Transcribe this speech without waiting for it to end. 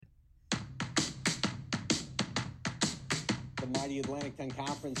mighty Atlantic 10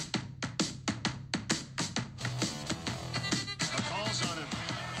 Conference. A call's on him.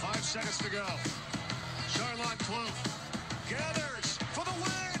 5 seconds to go. Charlotte Kloof gathers for the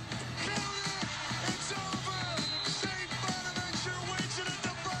win. Count it. It's over. St. Bonaventure wins it at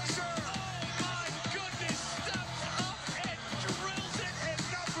the buzzer. Oh my goodness! Steps up and drills it, and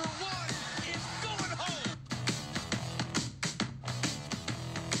number one is going home.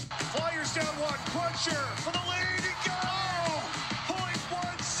 Flyers down one. Cruncher for the lead. He goes.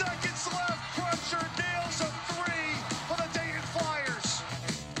 0.1 seconds left. Cruncher nails a three for the Dayton Flyers.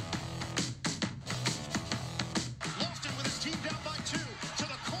 Lofton with his team down by 2 to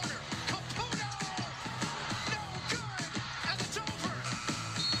the corner. Caputo! No good! And it's over!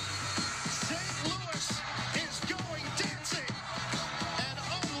 St. Louis is going dancing. An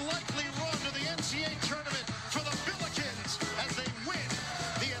unlikely run to the NCAA tournament for the Billikens as they win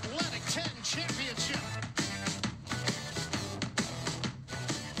the Atlantic 10 championship.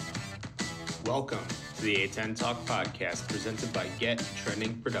 Welcome to the A10 Talk podcast presented by Get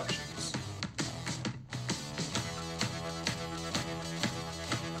Trending Productions.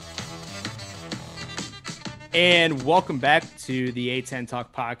 And welcome back to the A10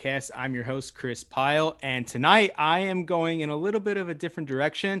 Talk podcast. I'm your host, Chris Pyle, and tonight I am going in a little bit of a different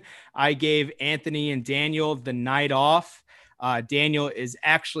direction. I gave Anthony and Daniel the night off. Daniel is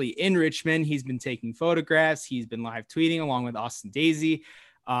actually in Richmond. He's been taking photographs. He's been live tweeting along with Austin Daisy.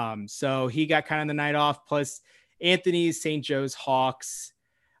 So he got kind of the night off. Plus Anthony's St. Joe's Hawks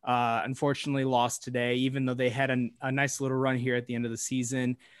unfortunately lost today, even though they had a nice little run here at the end of the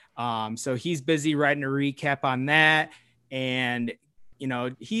season. So he's busy writing a recap on that, and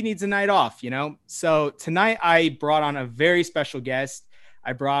he needs a night off, So tonight I brought on a very special guest.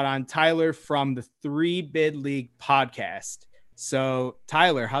 I brought on Tyler from the 3 Bid League podcast. So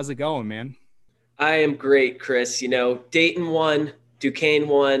Tyler, how's it going, man? I am great, Chris. Dayton won, Duquesne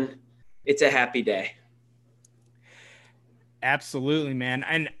won. It's a happy day. Absolutely, man.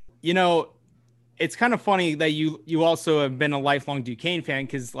 And it's kind of funny that you also have been a lifelong Duquesne fan,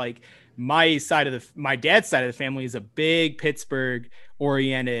 because like my dad's side of the family is a big Pittsburgh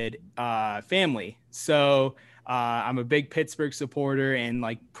oriented family. So I'm a big Pittsburgh supporter, and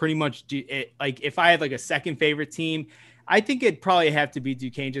like pretty much if I had like a second favorite team, I think it'd probably have to be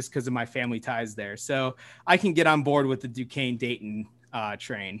Duquesne just because of my family ties there. So I can get on board with the Duquesne Dayton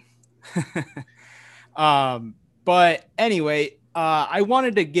train. But anyway, I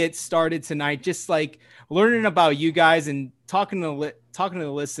wanted to get started tonight, just like learning about you guys and talking to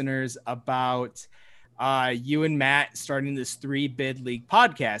the listeners about you and Matt starting this 3 Bid League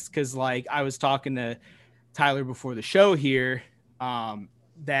podcast. Because like I was talking to Tyler before the show here,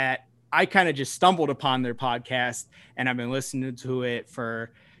 that I kind of just stumbled upon their podcast, and I've been listening to it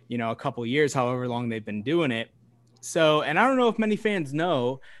for a couple of years, however long they've been doing it. So, and I don't know if many fans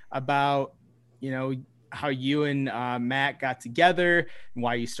know about how you and Matt got together and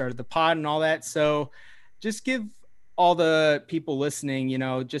why you started the pod and all that. So just give all the people listening,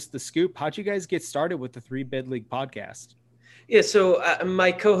 just the scoop. How'd you guys get started with the 3 Bid League podcast? Yeah, so my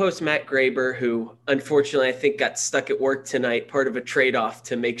co-host Matt Graber, who unfortunately I think got stuck at work tonight, part of a trade-off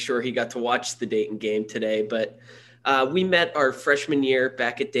to make sure he got to watch the Dayton game today. But we met our freshman year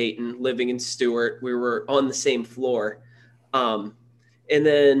back at Dayton, living in Stewart. We were on the same floor. And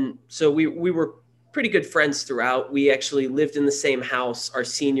then so we were pretty good friends throughout. We actually lived in the same house our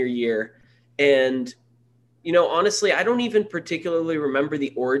senior year. And, honestly, I don't even particularly remember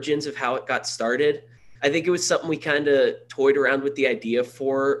the origins of how it got started. I think it was something we kind of toyed around with the idea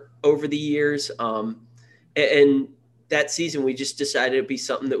for over the years. And that season, we just decided it'd be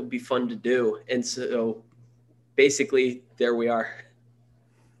something that would be fun to do. And so basically there we are.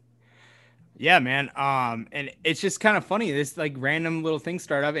 Yeah, man. And it's just kind of funny. This like random little thing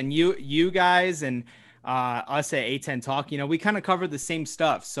started up, and you guys and us at A10 Talk, we kind of cover the same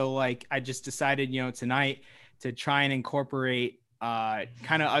stuff. So like, I just decided, tonight to try and incorporate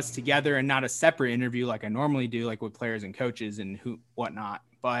kind of us together and not a separate interview like I normally do, like with players and coaches and whatnot.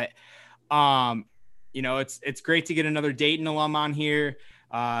 But it's great to get another Dayton alum on here.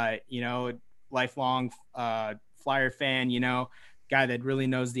 Lifelong Flyer fan, guy that really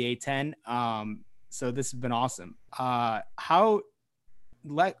knows the A10. So this has been awesome.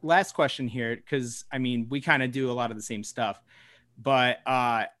 Last question here, because we kind of do a lot of the same stuff, but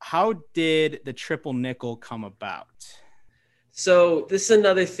how did the triple nickel come about? So this is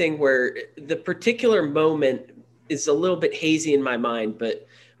another thing where the particular moment is a little bit hazy in my mind, but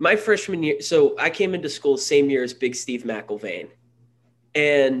my freshman year, so I came into school the same year as Big Steve McIlvain.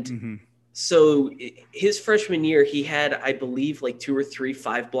 And so his freshman year, he had, I believe, like 2 or 3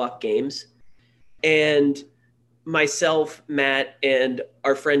 5-block games. And myself, Matt, and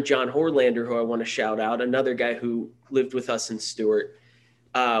our friend John Horlander, who I want to shout out, another guy who lived with us in Stewart,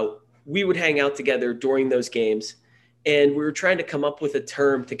 we would hang out together during those games. And we were trying to come up with a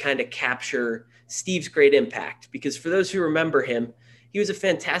term to kind of capture Steve's great impact. Because for those who remember him, he was a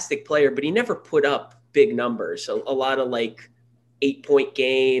fantastic player, but he never put up big numbers. A lot of like 8-point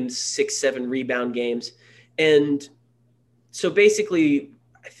games, 6-7 rebound games. And so basically,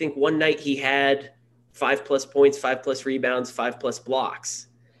 I think one night he had 5+ points, 5+ rebounds, 5+ blocks.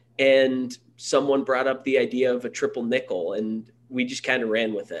 And someone brought up the idea of a triple nickel, and we just kind of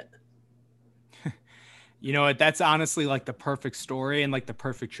ran with it. You know what? That's honestly like the perfect story and like the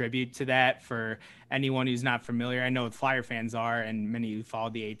perfect tribute to that for anyone who's not familiar. I know Flyer fans are, and many who follow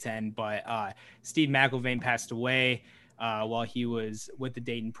the A10, but Steve McIlvaine passed away while he was with the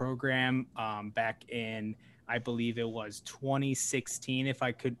Dayton program back in, I believe it was 2016, if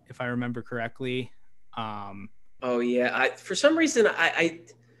I remember correctly. Oh yeah. For some reason,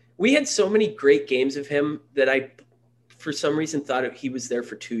 we had so many great games of him that I, for some reason, thought he was there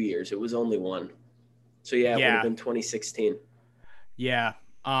for 2 years. It was only one. So yeah, it would have been 2016. Yeah.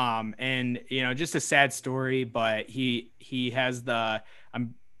 And just a sad story, but he has I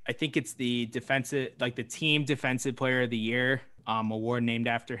think it's the the team defensive player of the year award named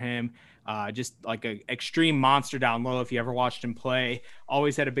after him. Just like an extreme monster down low. If you ever watched him play,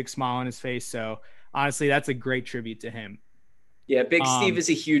 always had a big smile on his face. So honestly, that's a great tribute to him. Yeah. Big Steve is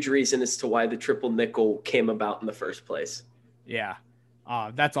a huge reason as to why the triple nickel came about in the first place. Yeah.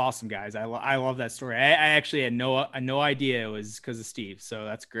 That's awesome, guys. I love that story. I actually had no idea it was because of Steve. So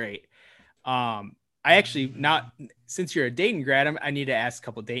that's great. I actually since you're a Dayton grad, I need to ask a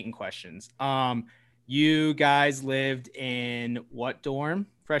couple Dayton questions. You guys lived in what dorm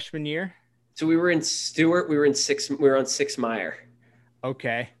freshman year? So we were in Stewart. We were on 6 Mile.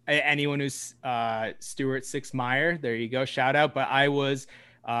 Okay. Anyone who's Stewart 6 Mile, there you go. Shout out. But I was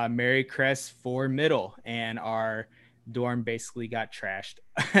Mary Crest 4 Middle, and our dorm basically got trashed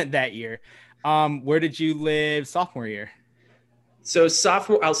that year. Where did you live sophomore year? So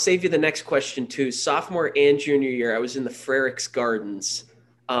sophomore, I'll save you the next question too. Sophomore and junior year, I was in the Frericks Gardens,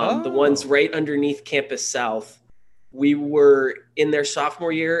 the ones right underneath Campus South. We were in there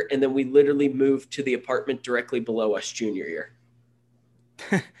sophomore year, and then we literally moved to the apartment directly below us junior year.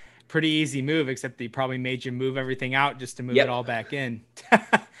 Pretty easy move, except they probably made you move everything out just to move it all back in.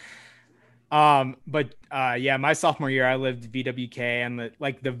 But my sophomore year, I lived VWK on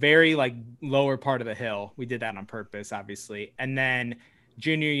the very lower part of the hill. We did that on purpose, obviously. And then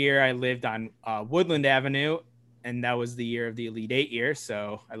junior year, I lived on Woodland Avenue, and that was the year of the Elite 8 year.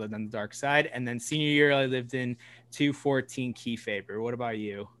 So I lived on the dark side. And then senior year, I lived in 214 Kefauver. What about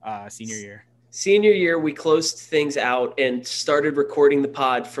you? Senior year? Senior year, we closed things out and started recording the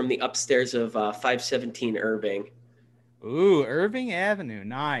pod from the upstairs of 517 Irving. Ooh, Irving Avenue.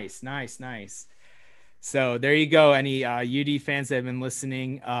 Nice. So there you go. Any UD fans that have been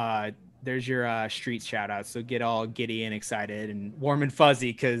listening, there's your street shout out. So get all giddy and excited and warm and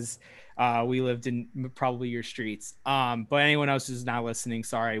fuzzy because we lived in probably your streets. But anyone else who's not listening,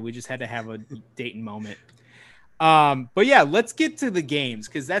 sorry. We just had to have a Dayton moment. But yeah, let's get to the games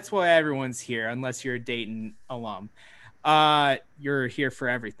because that's why everyone's here, unless you're a Dayton alum. You're here for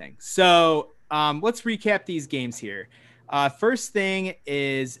everything. So let's recap these games here. First thing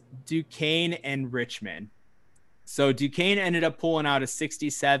is Duquesne and Richmond. So Duquesne ended up pulling out a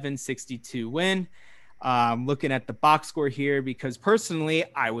 67-62 win. Looking at the box score here, because personally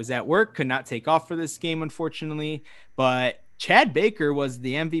I was at work, could not take off for this game, unfortunately. But Chad Baker was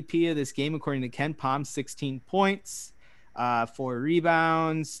the MVP of this game, according to Ken Palm. 16 points, 4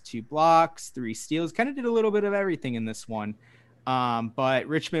 rebounds, 2 blocks, 3 steals. Kind of did a little bit of everything in this one. But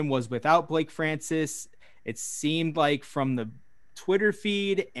Richmond was without Blake Francis. It seemed like from the Twitter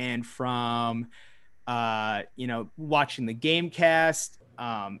feed and from, watching the game cast,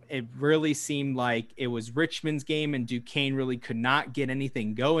 it really seemed like it was Richmond's game and Duquesne really could not get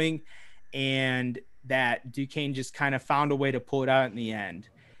anything going, and that Duquesne just kind of found a way to pull it out in the end.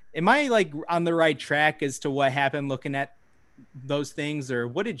 Am I on the right track as to what happened looking at those things, or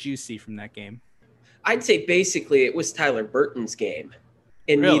what did you see from that game? I'd say basically it was Tyler Burton's game,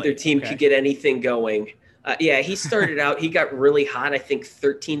 and Really? neither team could get anything going. He started out, he got really hot, I think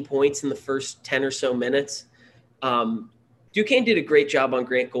 13 points in the first 10 or so minutes. Duquesne did a great job on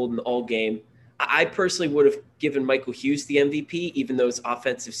Grant Golden all game. I personally would have given Michael Hughes the MVP, even though his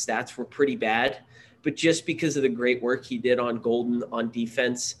offensive stats were pretty bad. But just because of the great work he did on Golden on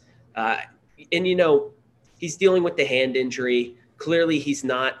defense. He's dealing with the hand injury. Clearly, he's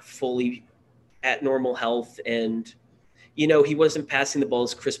not fully at normal health. And, he wasn't passing the ball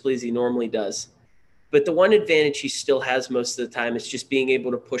as crisply as he normally does. But the one advantage he still has most of the time is just being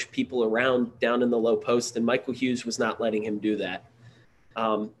able to push people around down in the low post, and Michael Hughes was not letting him do that.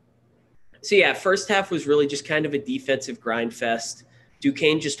 So yeah, first half was really just kind of a defensive grind fest.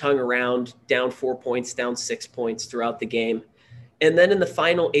 Duquesne just hung around, down 4 points, down 6 points throughout the game. And then in the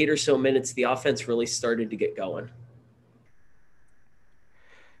final 8 or so minutes, the offense really started to get going.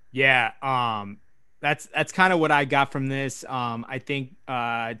 Yeah, that's kind of what I got from this. I think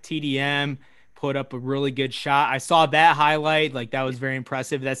TDM put up a really good shot. I saw that highlight, like that was very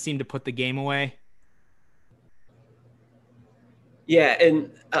impressive. That seemed to put the game away. Yeah, and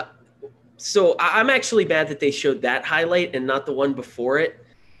so I'm actually mad that they showed that highlight and not the one before it.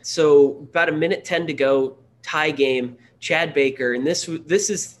 So about a minute 10 to go, tie game, Chad Baker, and this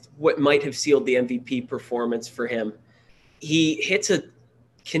is what might have sealed the MVP performance for him. He hits a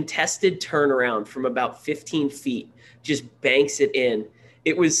contested turnaround from about 15 feet, just banks it in.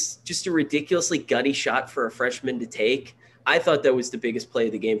 It was just a ridiculously gutty shot for a freshman to take. I thought that was the biggest play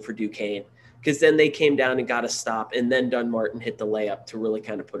of the game for Duquesne, because then they came down and got a stop, and then Dunmartin hit the layup to really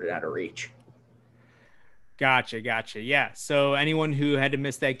kind of put it out of reach. Gotcha. Yeah. So anyone who had to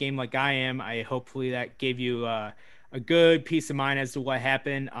miss that game like I am, hopefully that gave you a good peace of mind as to what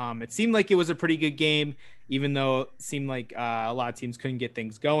happened. It seemed like it was a pretty good game, even though it seemed like a lot of teams couldn't get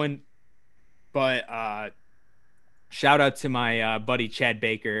things going. But shout out to my buddy Chad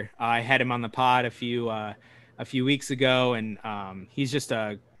Baker. I had him on the pod a few weeks ago, and he's just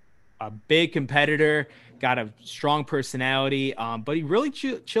a big competitor, got a strong personality, but he really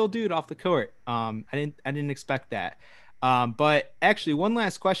chill dude off the court. I didn't expect that. But actually, one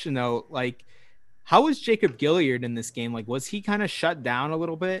last question though, like, how was Jacob Gilliard in this game? Like, was he kind of shut down a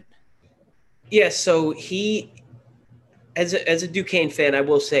little bit? Yeah, so he, as a Duquesne fan, I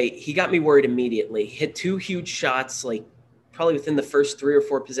will say he got me worried immediately. Hit 2 huge shots, like probably within the first 3 or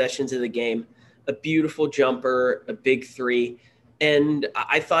 4 possessions of the game. A beautiful jumper, a big 3. And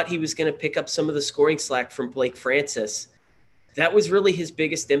I thought he was going to pick up some of the scoring slack from Blake Francis. That was really his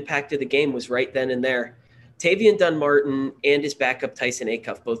biggest impact of the game, was right then and there. Tavian Dunmartin and his backup Tyson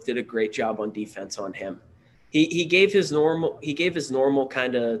Acuff both did a great job on defense on him. He gave his normal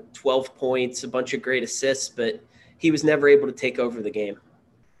kind of 12 points, a bunch of great assists, but he was never able to take over the game.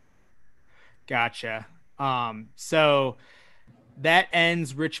 Gotcha. So that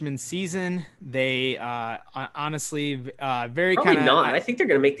ends Richmond's season. They honestly very kind of not. I think they're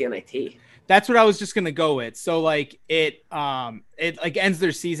going to make the NIT. That's what I was just going to go with. So like it like ends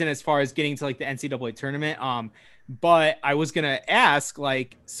their season as far as getting to like the NCAA tournament. But I was going to ask,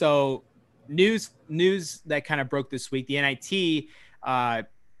 like, so news that kind of broke this week, the NIT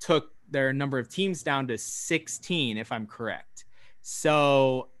took their number of teams down to 16, if I'm correct.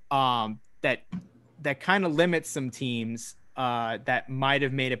 So that kind of limits some teams that might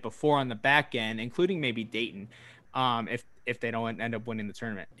have made it before on the back end, including maybe Dayton, if they don't end up winning the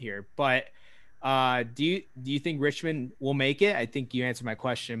tournament here. But do you think Richmond will make it? I think you answered my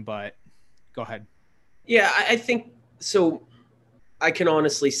question, but go ahead. Yeah, I think so. I can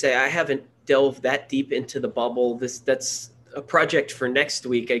honestly say I haven't delved that deep into the bubble. That's a project for next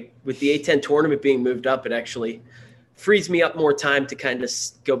week. With the A10 tournament being moved up, it actually frees me up more time to kind of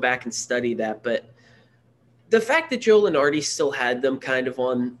go back and study that. But the fact that Joe Lunardi still had them kind of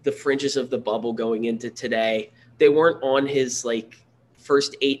on the fringes of the bubble going into today, they weren't on his like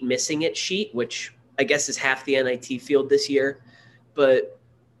first 8 missing it sheet, which I guess is half the NIT field this year. But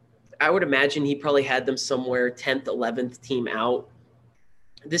I would imagine he probably had them somewhere 10th, 11th team out.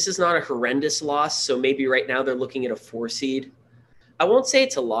 This is not a horrendous loss, so maybe right now they're looking at a 4 seed. I won't say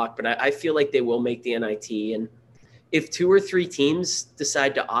it's a lock, but I feel like they will make the NIT. And if 2 or 3 teams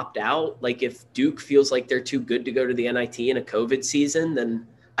decide to opt out, like if Duke feels like they're too good to go to the NIT in a COVID season, then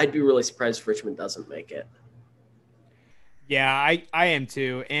I'd be really surprised if Richmond doesn't make it. Yeah, I am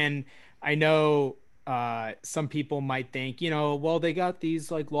too. And I know some people might think, well, they got these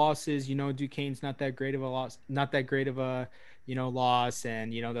like losses, Duquesne's not that great of a loss, loss.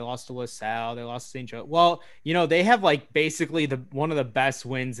 And, they lost to LaSalle, they lost to St. Joe. Well, they have like basically one of the best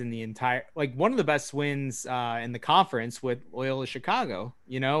wins in the entire, like one of the best wins in the conference with Loyola Chicago,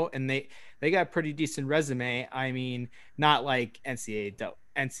 and they got a pretty decent resume. I mean, not like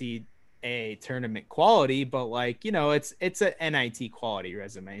NCAA tournament quality, but like, it's a NIT quality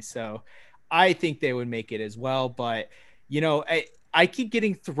resume. So I think they would make it as well. But, I keep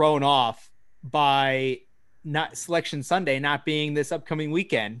getting thrown off by not Selection Sunday not being this upcoming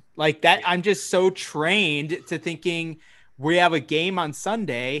weekend like that. I'm just so trained to thinking we have a game on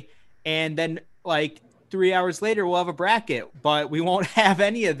Sunday and then like 3 hours later we'll have a bracket, but we won't have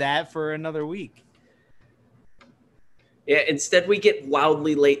any of that for another week. Yeah, instead we get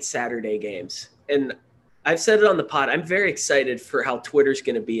wildly late Saturday games. and I've said it on the pod, I'm very excited for how Twitter's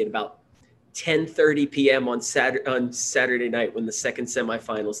going to be at about 10:30 p.m. on Saturday night when the second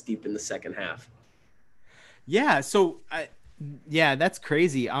semifinals deep in the second half. Yeah, so yeah, that's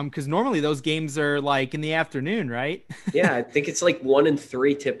crazy. Because normally those games are like in the afternoon, right? Yeah, I think it's like 1 and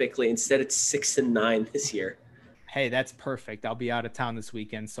 3 typically. Instead, it's 6 and 9 this year. Hey, that's perfect. I'll be out of town this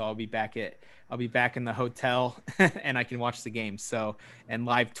weekend, so I'll be back in the hotel and I can watch the game. So, and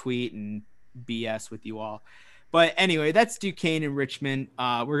live tweet and BS with you all. But anyway, that's Duquesne and Richmond.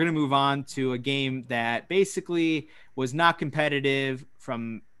 We're going to move on to a game that basically was not competitive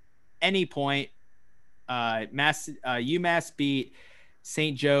from any point. UMass beat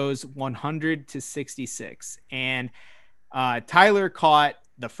St. Joe's 100-66. And Tyler caught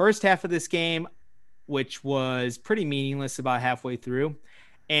the first half of this game, which was pretty meaningless about halfway through.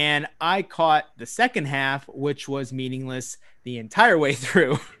 And I caught the second half, which was meaningless the entire way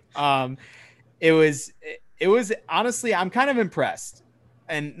through. It was honestly, I'm kind of impressed.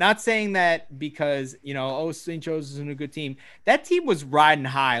 And not saying that because, St. Joe's isn't a good team. That team was riding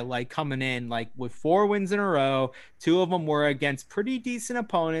high, like coming in, like with 4 wins in a row. 2 of them were against pretty decent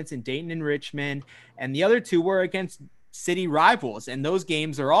opponents in Dayton and Richmond. And the other 2 were against city rivals. And those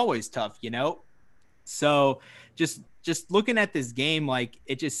games are always tough, So just looking at this game, like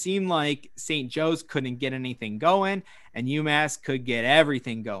it just seemed like St. Joe's couldn't get anything going and UMass could get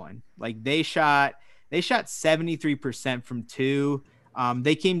everything going. Like they shot 73% from 2.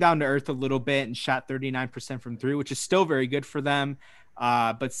 They came down to earth a little bit and shot 39% from 3, which is still very good for them.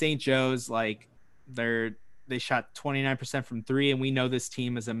 But St. Joe's, like they shot 29% from 3, and we know this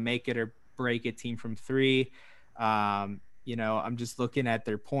team is a make it or break it team from 3. I'm just looking at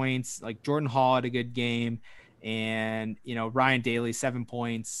their points. Like Jordan Hall had a good game, and Ryan Daly 7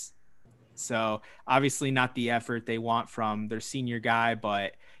 points. So obviously not the effort they want from their senior guy,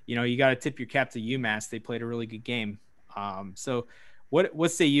 but you got to tip your cap to UMass. They played a really good game. So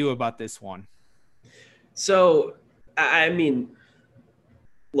what say you about this one? So, I mean,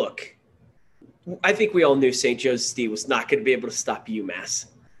 look, I think we all knew St. Joe's D was not going to be able to stop UMass.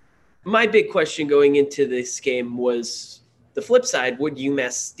 My big question going into this game was the flip side. Would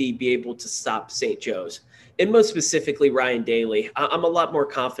UMass D be able to stop St. Joe's? And most specifically, Ryan Daly. I'm a lot more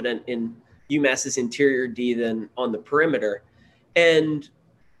confident in UMass's interior D than on the perimeter. And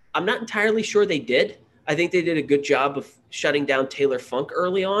I'm not entirely sure they did. I think they did a good job of shutting down Taylor Funk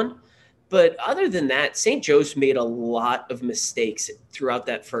early on. But other than that, St. Joe's made a lot of mistakes throughout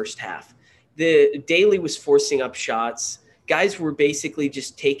that first half. The Daly was forcing up shots. Guys were basically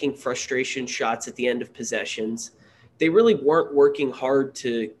just taking frustration shots at the end of possessions. They really weren't working hard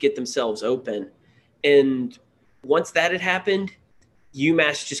to get themselves open. And once that had happened,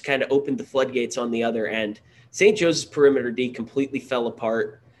 UMass just kind of opened the floodgates on the other end. St. Joe's perimeter D completely fell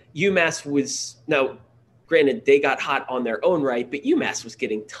apart. UMass was, now granted, they got hot on their own right, but UMass was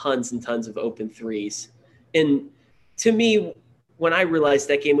getting tons and tons of open threes. And to me, when I realized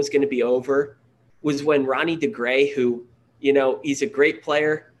that game was going to be over was when Ronnie DeGray, who, he's a great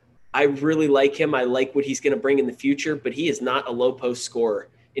player. I really like him. I like what he's going to bring in the future, but he is not a low post scorer.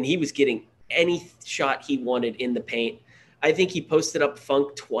 And he was getting any shot he wanted in the paint. I think he posted up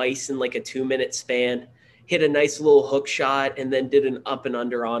Funk twice in like a 2-minute span, hit a nice little hook shot, and then did an up and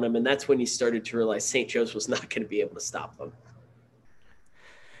under on him. And that's when you started to realize St. Joe's was not going to be able to stop them.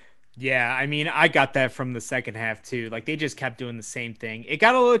 Yeah, I mean, I got that from the second half too. Like they just kept doing the same thing. It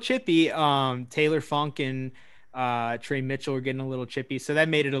got a little chippy. Taylor Funk and Trey Mitchell were getting a little chippy. So that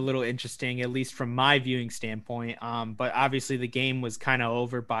made it a little interesting, at least from my viewing standpoint. But obviously the game was kind of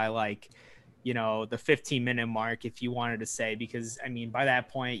over by like, the 15-minute mark, if you wanted to say, because I mean, by that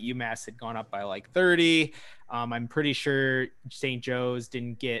point, UMass had gone up by like 30. I'm pretty sure St. Joe's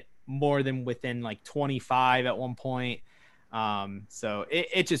didn't get more than within like 25 at one point. So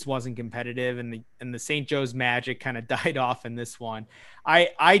it just wasn't competitive, and the St. Joe's magic kind of died off in this one.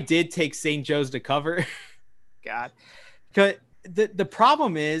 I did take St. Joe's to cover. God, the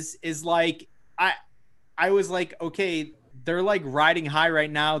problem is like, I was like, okay, they're like riding high right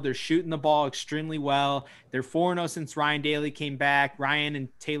now. They're shooting the ball extremely well. They're 4-0 since Ryan Daly came back. Ryan and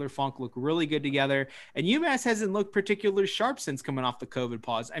Taylor Funk look really good together. And UMass hasn't looked particularly sharp since coming off the COVID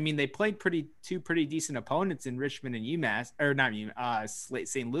pause. I mean, they played two pretty decent opponents in Richmond and UMass, or not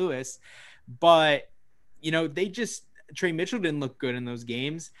St. Louis. But, Trey Mitchell didn't look good in those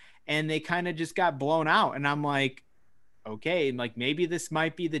games. And they kind of just got blown out. And I'm like, okay, like maybe this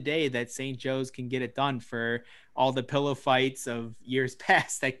might be the day that St. Joe's can get it done for all the pillow fights of years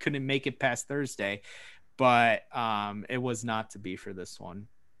past that couldn't make it past Thursday. But it was not to be for this one.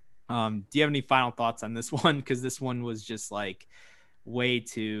 Do you have any final thoughts on this one? Because this one was just like way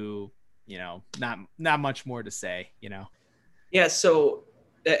too not much more to say, Yeah. So,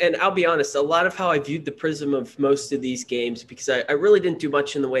 and I'll be honest, a lot of how I viewed the prism of most of these games, because I really didn't do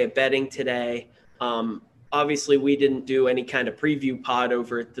much in the way of betting today. Obviously, we didn't do any kind of preview pod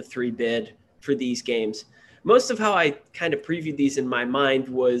over at the 3Bid for these games. Most of how I kind of previewed these in my mind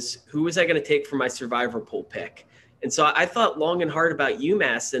was, who was I going to take for my survivor pool pick? And so I thought long and hard about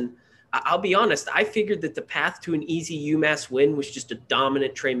UMass. And I'll be honest, I figured that the path to an easy UMass win was just a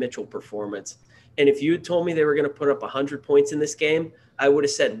dominant Trey Mitchell performance. And if you had told me they were going to put up 100 points in this game, I would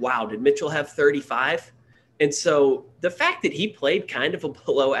have said, wow, did Mitchell have 35? And so the fact that he played kind of a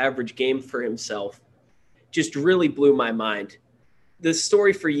below average game for himself just really blew my mind. The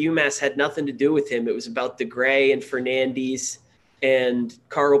story for UMass had nothing to do with him. It was about DeGray and Fernandes and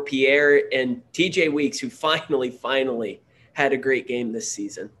Carl Pierre and TJ Weeks, who finally had a great game this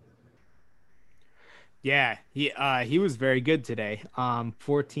season. Yeah, he was very good today.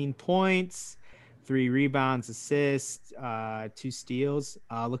 14 points, 3 rebounds, assists, 2 steals,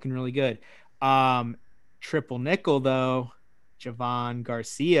 looking really good. Triple nickel though, Javon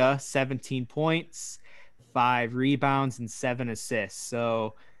Garcia, 17 points, 5 rebounds, and 7 assists.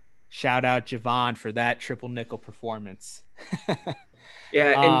 So shout out Javon for that triple nickel performance.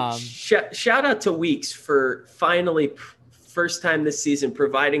 Yeah, and shout out to Weeks for finally, first time this season,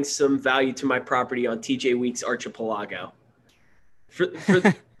 providing some value to my property on TJ Weeks Archipelago.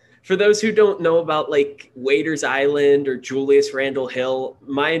 For those who don't know about like Waiters Island or Julius Randle Hill,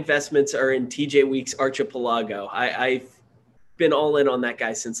 my investments are in TJ Weeks Archipelago. I've been all in on that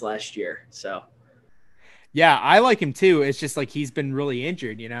guy since last year. So yeah, I like him too. It's just like he's been really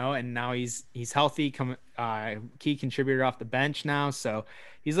injured, and now he's healthy, key contributor off the bench now. So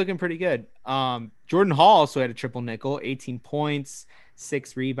he's looking pretty good. Jordan Hall also had a triple nickel, 18 points,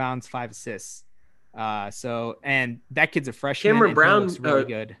 6 rebounds, 5 assists. And that kid's a freshman. Cameron Brown looks really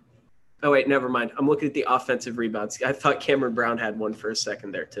good. Oh wait, never mind. I'm looking at the offensive rebounds. I thought Cameron Brown had one for a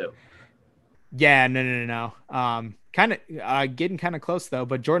second there too. Yeah, no. Kind of getting kind of close though.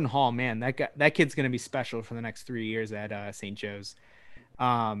 But Jordan Hall, man, that kid's gonna be special for the next 3 years at St. Joe's.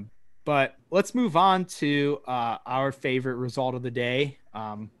 But let's move on to our favorite result of the day.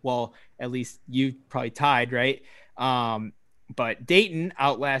 Well, at least you probably tied, right? But Dayton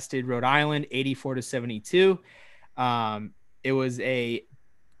outlasted Rhode Island 84-72. It was a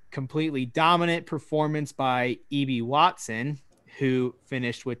completely dominant performance by E.B. Watson, who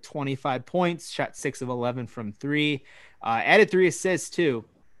finished with 25 points, shot 6 of 11 from 3, added 3 assists too.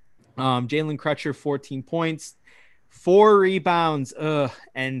 Jalen Crutcher, 14 points, 4 rebounds,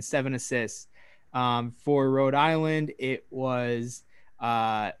 and 7 assists. For Rhode Island, it was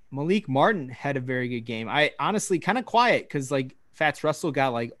Malik Martin had a very good game. I honestly kind of quiet because like Fats Russell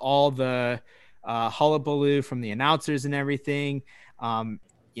got like all the hullabaloo from the announcers and everything.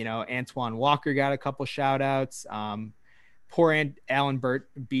 Antoine Walker got a couple shout outs. Poor Alan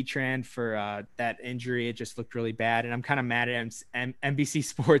Bertrand for that injury. It just looked really bad. And I'm kind of mad at NBC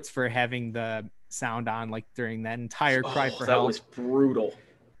Sports for having the sound on like during that entire cry for help. That was brutal.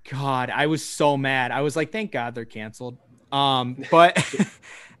 God, I was so mad. I was like, thank God they're canceled. But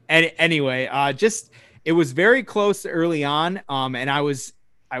anyway, it was very close early on. And I was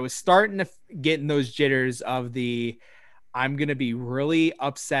starting to get in those jitters of I'm going to be really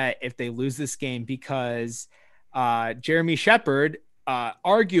upset if they lose this game because Jeremy Shepard,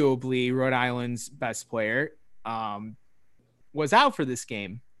 arguably Rhode Island's best player, was out for this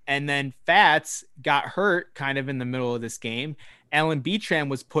game. And then Fats got hurt kind of in the middle of this game. Alan Bertrand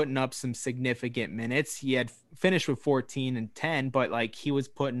was putting up some significant minutes. He had finished with 14 and 10, but like he was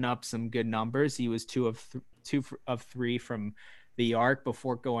putting up some good numbers. He was 2 of 3 from the arc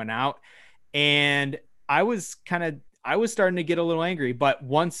before going out. And I was starting to get a little angry, but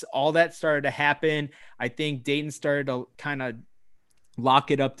once all that started to happen, I think Dayton started to kind of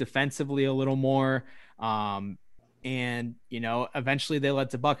lock it up defensively a little more. And eventually they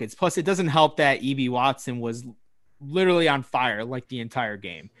led to buckets. Plus it doesn't help that E.B. Watson was literally on fire like the entire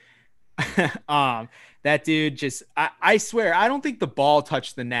game. That dude just, I swear, I don't think the ball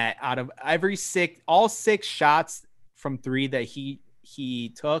touched the net out of all 6 shots from 3 that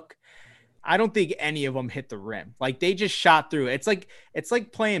he took. I don't think any of them hit the rim. Like they just shot through. It's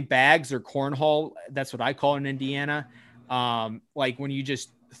like playing bags or cornhole. That's what I call it in Indiana. Like when you just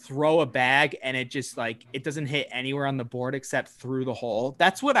throw a bag and it just like, it doesn't hit anywhere on the board except through the hole.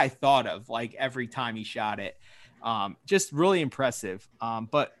 That's what I thought of like every time he shot it. Just really impressive.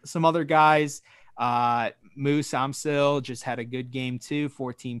 But some other guys, Moose Amsil just had a good game too,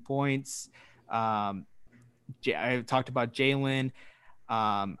 14 points. I talked about Jalen.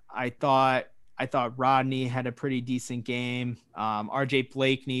 I I thought Rodney had a pretty decent game. RJ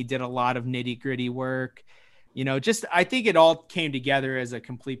Blakeney did a lot of nitty gritty work. I think it all came together as a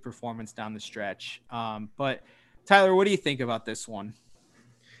complete performance down the stretch. But Tyler, what do you think about this one?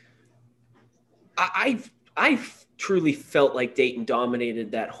 I truly felt like Dayton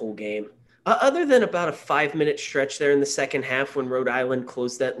dominated that whole game. Other than about a 5-minute stretch there in the second half when Rhode Island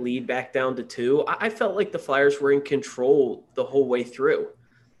closed that lead back down to 2, I felt like the Flyers were in control the whole way through.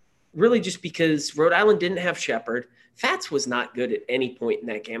 Really just because Rhode Island didn't have Shepherd. Fats was not good at any point in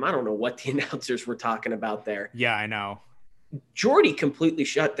that game. I don't know what the announcers were talking about there. Yeah, I know. Jordy completely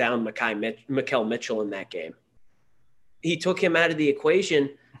shut down Makel Mitchell in that game. He took him out of the equation.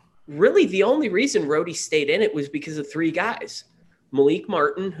 Really, the only reason Rhodey stayed in it was because of 3 guys. Malik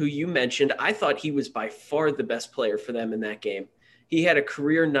Martin, who you mentioned, I thought he was by far the best player for them in that game. He had a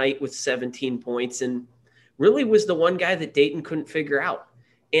career night with 17 points and really was the one guy that Dayton couldn't figure out.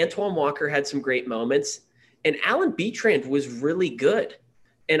 Antoine Walker had some great moments, and Alan Beatrand was really good.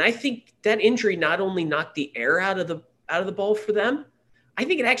 And I think that injury not only knocked the air out of the ball for them, I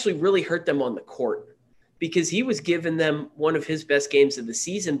think it actually really hurt them on the court because he was giving them one of his best games of the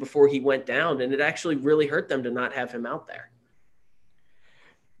season before he went down, and it actually really hurt them to not have him out there.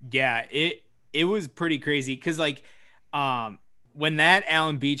 Yeah, it was pretty crazy because when that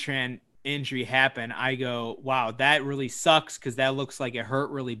Alan Beatrand injury happened, I go, wow, that really sucks because that looks like it hurt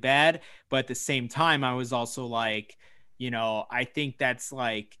really bad. But at the same time, I was also like, I think that's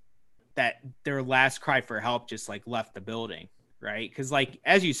like that their last cry for help just like left the building, right? Because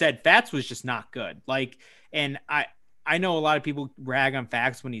as you said, Fats was just not good. And I know a lot of people rag on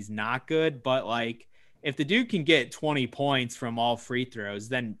Fats when he's not good, but if the dude can get 20 points from all free throws,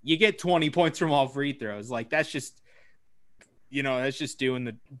 then you get 20 points from all free throws. That's just, that's just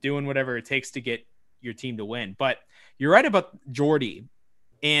doing whatever it takes to get your team to win. But you're right about Jordy.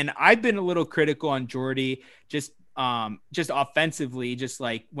 And I've been a little critical on Jordy, just offensively, just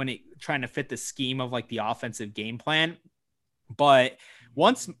when it trying to fit the scheme of the offensive game plan. But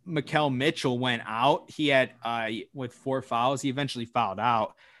once Makel Mitchell went out, he had with 4 fouls, he eventually fouled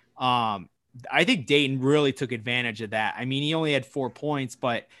out. I think Dayton really took advantage of that. I mean, he only had 4 points,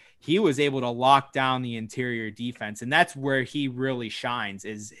 but he was able to lock down the interior defense. And that's where he really shines,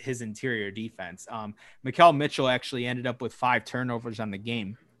 is his interior defense. Makel Mitchell actually ended up with 5 turnovers on the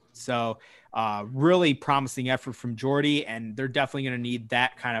game. So really promising effort from Jordy, and they're definitely going to need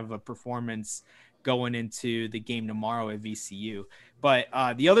that kind of a performance going into the game tomorrow at VCU. But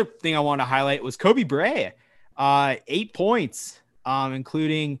the other thing I want to highlight was Kobe Brea, 8 points,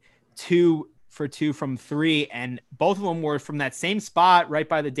 including 2 for 2 from 3, and both of them were from that same spot right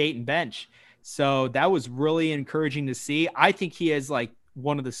by the Dayton bench. So that was really encouraging to see. I think he is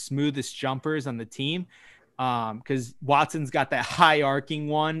one of the smoothest jumpers on the team, because Watson's got that high arcing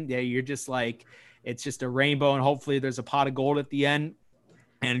one. Yeah, you're just it's just a rainbow, and hopefully there's a pot of gold at the end.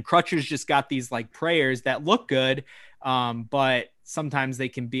 And Crutcher's just got these prayers that look good, but sometimes they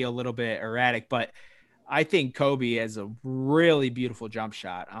can be a little bit erratic. But I think Kobe has a really beautiful jump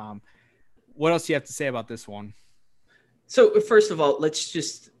shot. What else do you have to say about this one? So first of all, let's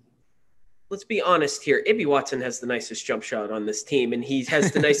be honest here. Ibi Watson has the nicest jump shot on this team, and he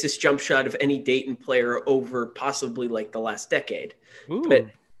has the nicest jump shot of any Dayton player over possibly the last decade. Ooh. But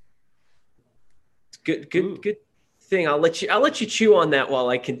good thing. I'll let you chew on that while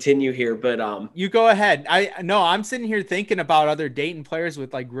I continue here. But you go ahead. I'm sitting here thinking about other Dayton players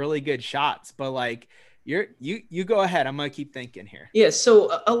with really good shots, but you go ahead. I'm gonna keep thinking here. Yeah.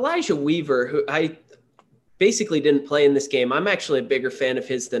 So Elijah Weaver, who I basically didn't play in this game, I'm actually a bigger fan of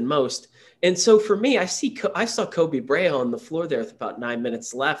his than most. And so for me, I saw Kobe Brea on the floor there with about 9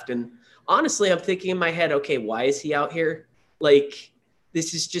 minutes left, and honestly, I'm thinking in my head, okay, why is he out here?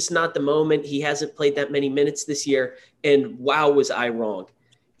 This is just not the moment. He hasn't played that many minutes this year. And wow, was I wrong.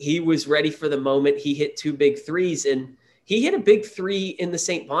 He was ready for the moment. He hit 2 big threes, and he hit a big 3 in the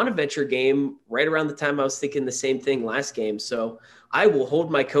St. Bonaventure game right around the time I was thinking the same thing last game. So I will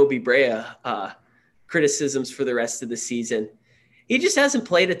hold my Kobe Brea criticisms for the rest of the season. He just hasn't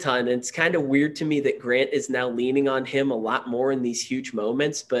played a ton, and it's kind of weird to me that Grant is now leaning on him a lot more in these huge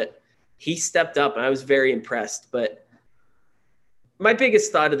moments, but he stepped up, and I was very impressed. But my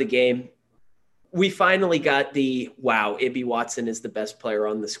biggest thought of the game, we finally got the, wow, Ibi Watson is the best player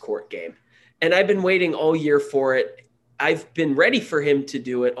on this court game. And I've been waiting all year for it. I've been ready for him to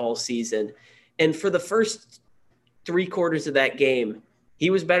do it all season. And for the first 3 quarters of that game, he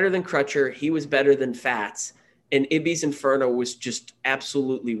was better than Crutcher. He was better than Fats. And Ibi's Inferno was just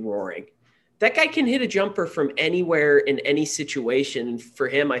absolutely roaring. That guy can hit a jumper from anywhere in any situation. And for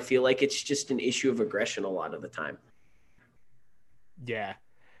him, I feel like it's just an issue of aggression a lot of the time. Yeah.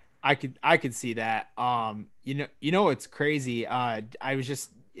 I could see that. It's crazy. I was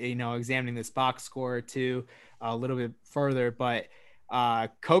just, examining this box score too a little bit further, but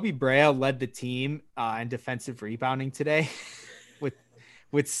Kobe Brea led the team in defensive rebounding today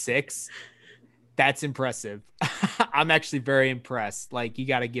with 6. That's impressive. I'm actually very impressed. Like, you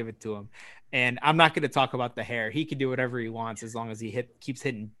got to give it to him. And I'm not going to talk about the hair. He can do whatever he wants as long as he keeps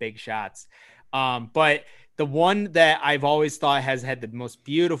hitting big shots. But the one that I've always thought has had the most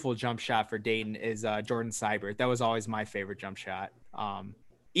beautiful jump shot for Dayton is Jordan Sibert. That was always my favorite jump shot.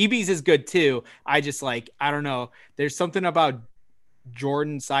 EB's is good too. I don't know. There's something about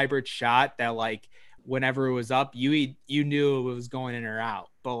Jordan Sybert's shot that, like, whenever it was up, you knew it was going in or out.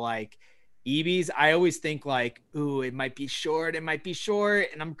 But like EB's, I always think like, ooh, it might be short, and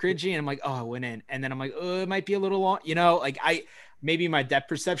I'm cringy, and I'm like, oh, it went in. And then I'm like, oh, it might be a little long, like maybe my depth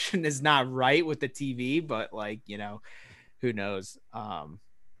perception is not right with the TV, but like, who knows?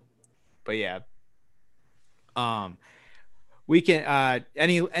 But yeah. We can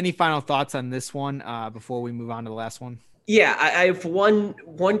any final thoughts on this one before we move on to the last one? Yeah, I have one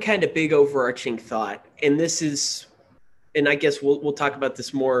kind of big overarching thought, and this is, and I guess we'll talk about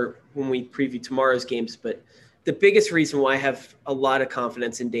this more when we preview tomorrow's games, but the biggest reason why I have a lot of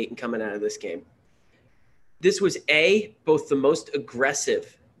confidence in Dayton coming out of this game. This was both the most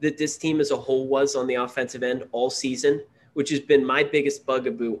aggressive that this team as a whole was on the offensive end all season, which has been my biggest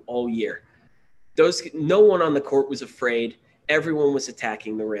bugaboo all year. No one on the court was afraid. Everyone was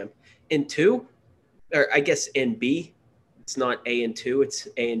attacking the rim. And 2, or I guess in B, it's not A and 2, it's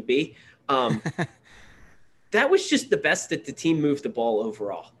A and B. That was just the best that the team moved the ball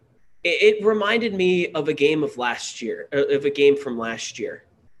overall. It reminded me of a game from last year.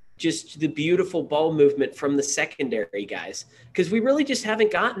 Just the beautiful ball movement from the secondary guys, because we really just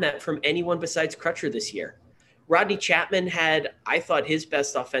haven't gotten that from anyone besides Crutcher this year. Rodney Chapman had, I thought, his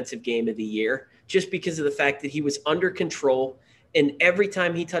best offensive game of the year, just because of the fact that he was under control, and every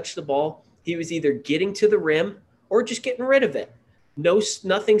time he touched the ball, he was either getting to the rim or just getting rid of it.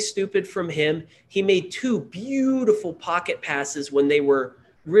 Nothing stupid from him. He made 2 beautiful pocket passes when they were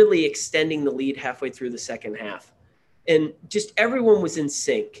really extending the lead halfway through the second half. And just everyone was in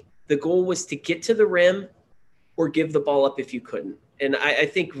sync. The goal was to get to the rim or give the ball up if you couldn't. And I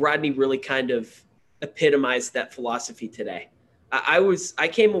think Rodney really kind of epitomized that philosophy today. I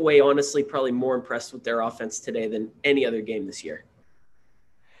came away, honestly, probably more impressed with their offense today than any other game this year.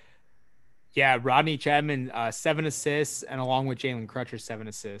 Yeah, Rodney Chapman, 7 assists, and along with Jalen Crutcher, 7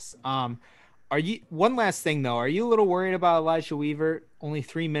 assists. One last thing though, are you a little worried about Elijah Weaver? Only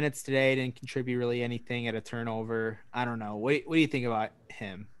 3 minutes today, didn't contribute really anything at a turnover. I don't know. What do you think about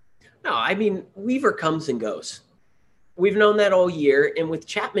him? No, I mean, Weaver comes and goes. We've known that all year, and with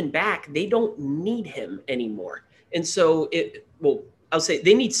Chapman back, they don't need him anymore. And so I'll say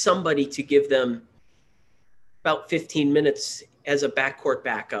they need somebody to give them about 15 minutes as a backcourt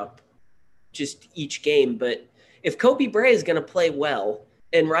backup just each game. But if Kobe Brea is going to play well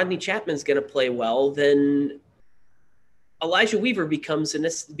and Rodney Chapman's going to play well, then Elijah Weaver becomes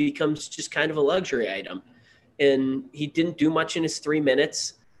just kind of a luxury item. And he didn't do much in his 3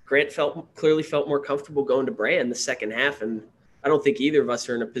 minutes. Grant clearly felt more comfortable going to Brea in the second half, and I don't think either of us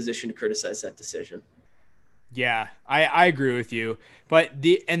are in a position to criticize that decision. Yeah, I agree with you. But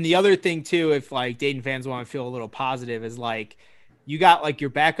the other thing too, if like Dayton fans want to feel a little positive, is like you got like your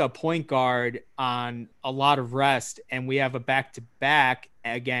backup point guard on a lot of rest, and we have a back-to-back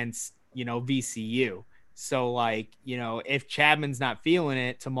against, VCU. So like, if Chapman's not feeling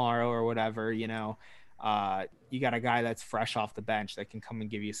it tomorrow or whatever, you got a guy that's fresh off the bench that can come and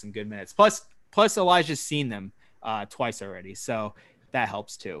give you some good minutes. Plus Elijah's seen them twice already, so that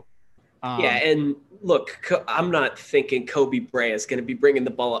helps too. Yeah, and look, I'm not thinking Kobe Brea is going to be bringing the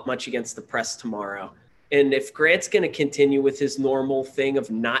ball up much against the press tomorrow. And if Grant's going to continue with his normal thing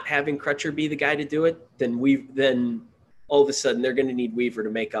of not having Crutcher be the guy to do it, then all of a sudden they're going to need Weaver to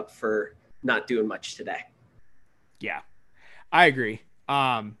make up for not doing much today. Yeah, I agree.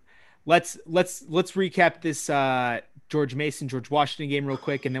 Let's recap this George Washington game real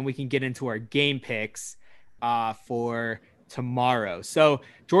quick, and then we can get into our game picks for tomorrow. So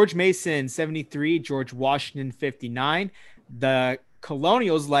George Mason 73, George Washington 59. The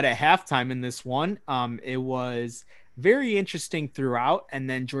Colonials led at halftime in this one. It was very interesting throughout, and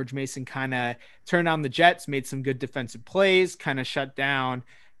then George Mason kind of turned on the Jets, made some good defensive plays, kind of shut down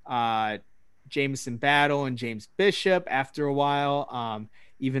Jamison Battle and James Bishop after a while.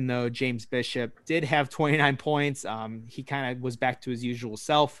 Even though James Bishop did have 29 points, he kind of was back to his usual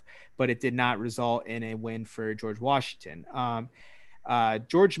self, but it did not result in a win for George Washington.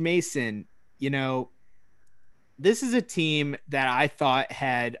 George Mason, this is a team that I thought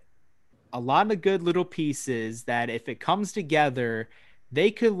had a lot of good little pieces that if it comes together,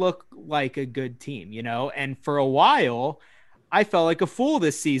 they could look like a good team, And for a while, I felt like a fool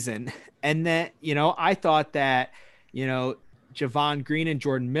this season. And then, I thought that, Javon Green and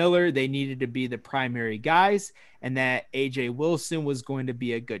Jordan Miller, they needed to be the primary guys, and that AJ Wilson was going to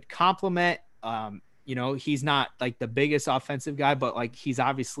be a good complement. He's not like the biggest offensive guy, but like he's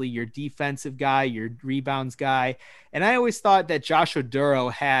obviously your defensive guy, your rebounds guy. And I always thought that Josh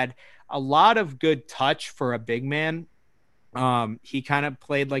Oduro had a lot of good touch for a big man. He kind of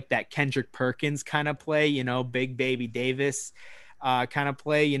played like that Kendrick Perkins kind of play, big baby Davis kind of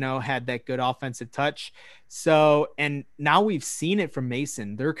play, had that good offensive touch. So, and now we've seen it from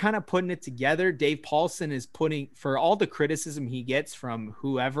Mason. They're kind of putting it together. Dave Paulson is putting, for all the criticism he gets from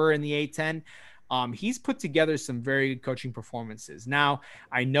whoever in the A10, he's put together some very good coaching performances. Now,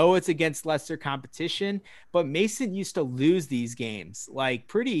 I know it's against lesser competition, but Mason used to lose these games like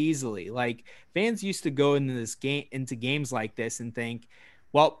pretty easily. Like fans used to go into games like this and think,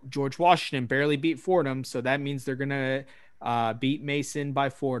 well, George Washington barely beat Fordham, so that means they're gonna beat Mason by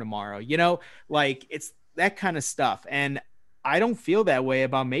 4 tomorrow. Like it's that kind of stuff. And I don't feel that way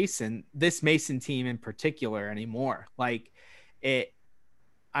about this Mason team in particular anymore. Like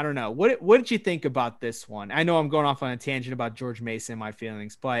I don't know. What did you think about this one? I know I'm going off on a tangent about George Mason, my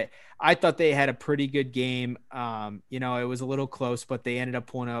feelings, but I thought they had a pretty good game. It was a little close, but they ended up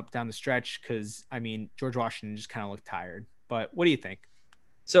pulling up down the stretch because, George Washington just kind of looked tired. But what do you think?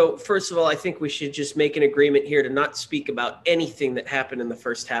 So first of all, I think we should just make an agreement here to not speak about anything that happened in the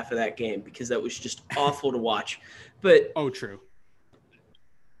first half of that game because that was just awful to watch. But true.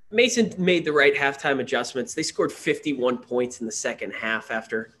 Mason made the right halftime adjustments. They scored 51 points in the second half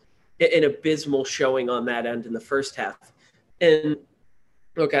after an abysmal showing on that end in the first half. And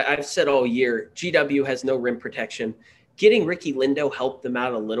look, I've said all year, GW has no rim protection. Getting Ricky Lindo helped them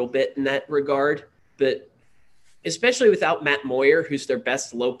out a little bit in that regard, but especially without Matt Moyer, who's their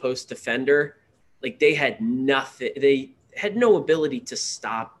best low post defender, like they had nothing. They had no ability to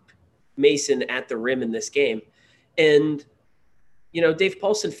stop Mason at the rim in this game. And Dave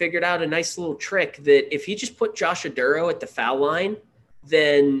Paulson figured out a nice little trick that if he just put Josh Oduro at the foul line,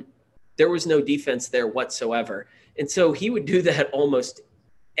 then there was no defense there whatsoever. And so he would do that almost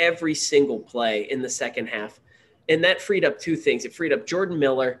every single play in the second half. And that freed up two things. It freed up Jordan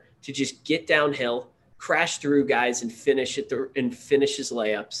Miller to just get downhill, crash through guys and finish his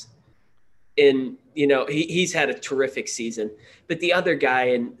layups. And, he's had a terrific season. But the other guy,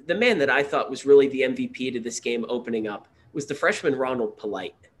 and the man that I thought was really the MVP to this game opening up, was the freshman Ronald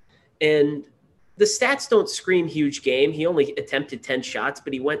Polite. And the stats don't scream huge game. He only attempted 10 shots,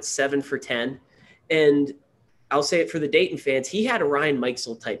 but he went 7 for 10. And I'll say it for the Dayton fans, he had a Ryan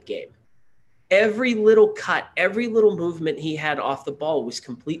Mikesell type game. Every little cut, every little movement he had off the ball was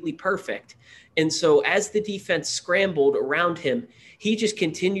completely perfect. And so as the defense scrambled around him, he just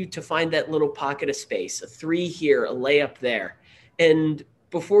continued to find that little pocket of space, a 3 here, a layup there. And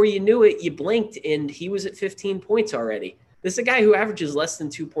before you knew it, you blinked and he was at 15 points already. This is a guy who averages less than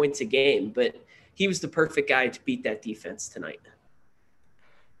 2 points a game, but he was the perfect guy to beat that defense tonight.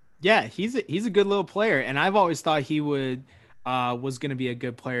 Yeah, he's a good little player, and I've always thought he was going to be a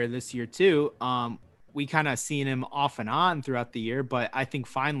good player this year too. We kind of seen him off and on throughout the year, but I think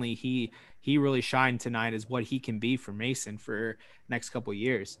finally he really shined tonight as what he can be for Mason for next couple of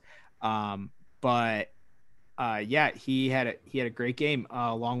years. But he had a great game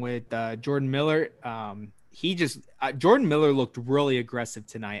along with Jordan Miller. Jordan Miller looked really aggressive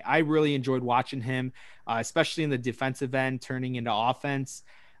tonight. I really enjoyed watching him, especially in the defensive end, turning into offense.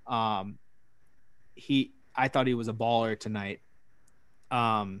 I thought he was a baller tonight.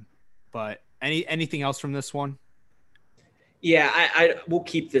 But anything else from this one? Yeah, I will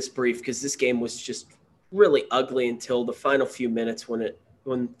keep this brief because this game was just really ugly until the final few minutes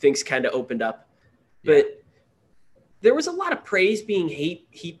when things kind of opened up. But there was a lot of praise being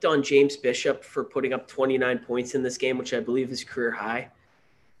heaped on James Bishop for putting up 29 points in this game, which I believe is career high.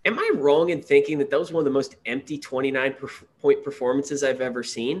 Am I wrong in thinking that was one of the most empty 29-point performances I've ever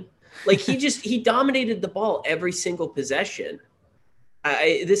seen? Like he dominated the ball every single possession.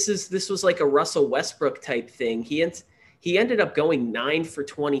 This was like a Russell Westbrook type thing. He ended up going 9 for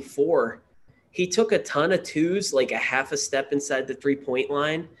 24. He took a ton of twos, like a half a step inside the 3-point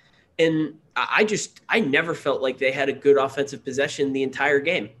line. And I never felt like they had a good offensive possession the entire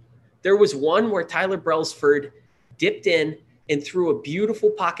game. There was one where Tyler Brailsford dipped in and threw a beautiful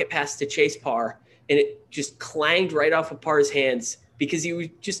pocket pass to Chase Parr, and it just clanged right off of Parr's hands because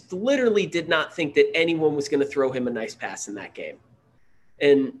he just literally did not think that anyone was going to throw him a nice pass in that game.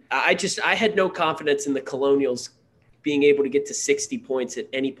 And I had no confidence in the Colonials being able to get to 60 points at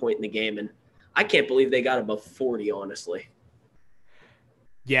any point in the game. And I can't believe they got above 40, honestly.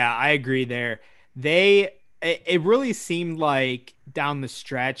 Yeah, I agree there. It really seemed like down the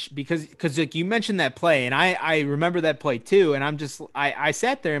stretch because like you mentioned that play and I remember that play too. And I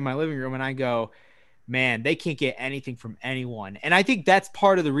sat there in my living room and I go, man, they can't get anything from anyone. And I think that's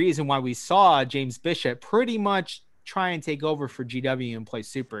part of the reason why we saw James Bishop pretty much try and take over for GW and play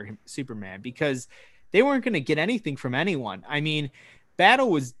Superman, because they weren't going to get anything from anyone. I mean, Battle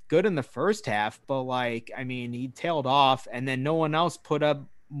was good in the first half, but like, I mean, he tailed off and then no one else put up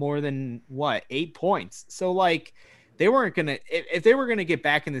more than 8 points. So like, they weren't going to, if they were going to get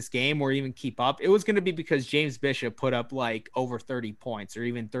back in this game or even keep up, it was going to be because James Bishop put up like over 30 points or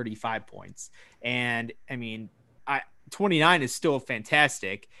even 35 points. And I mean, 29 is still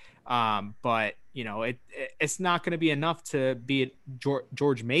fantastic. But you know, it's not going to be enough to beat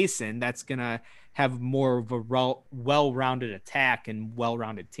George Mason. That's going to have more of a well-rounded attack and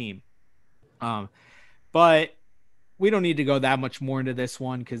well-rounded team. But we don't need to go that much more into this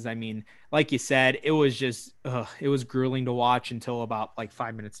one, because I mean, like you said, it was just it was grueling to watch until about like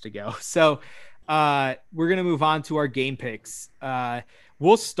 5 minutes to go. So we're gonna move on to our game picks.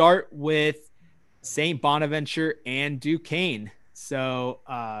 We'll start with St. Bonaventure and Duquesne. So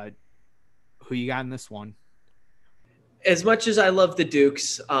who you got in this one? As much as I love the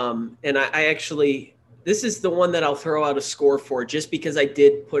Dukes, and I actually, this is the one that I'll throw out a score for, just because I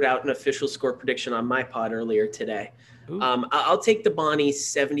did put out an official score prediction on my pod earlier today. I'll take the Bonnies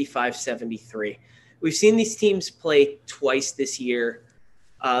 75-73. We've seen these teams play twice this year.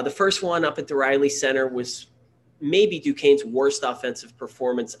 The first one up at the Riley Center was maybe Duquesne's worst offensive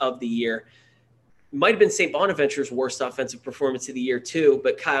performance of the year. Might have been St. Bonaventure's worst offensive performance of the year too,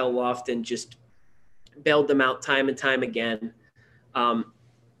 but Kyle Lofton just bailed them out time and time again.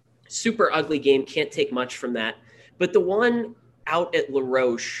 Super ugly game. Can't take much from that. But the one out at La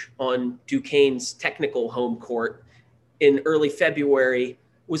Roche on Duquesne's technical home court in early February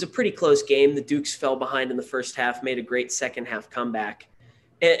was a pretty close game. The Dukes fell behind in the first half, made a great second half comeback.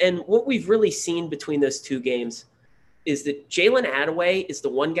 And what we've really seen between those two games is that Jalen Attaway is the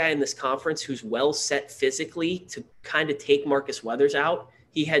one guy in this conference who's well set physically to kind of take Marcus Weathers out.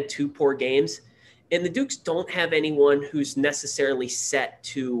 He had 2 poor games. And the Dukes don't have anyone who's necessarily set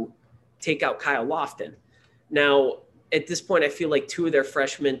to take out Kyle Lofton. Now, at this point, I feel like 2 of their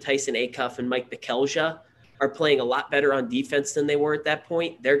freshmen, Tyson Acuff and Mike Bekelja, are playing a lot better on defense than they were at that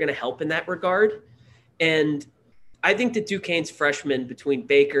point. They're going to help in that regard. And I think that Duquesne's freshmen between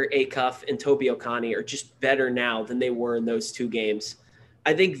Baker, Acuff, and Toby Okani are just better now than they were in those 2 games.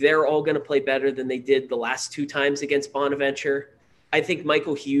 I think they're all going to play better than they did the last 2 times against Bonaventure. I think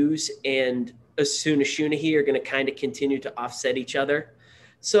Michael Hughes and Asuna Shunahi are going to kind of continue to offset each other.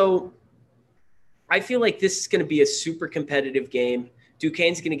 So I feel like this is going to be a super competitive game.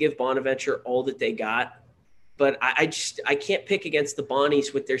 Duquesne's going to give Bonaventure all that they got. But I can't pick against the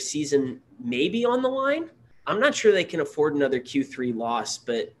Bonnies with their season maybe on the line. I'm not sure they can afford another Q3 loss,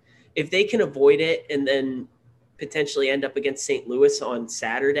 but if they can avoid it and then potentially end up against St. Louis on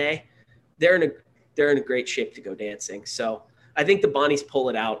Saturday, they're in a great shape to go dancing. So I think the Bonnies pull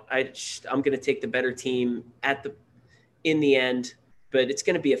it out. I'm going to take the better team in the end, but it's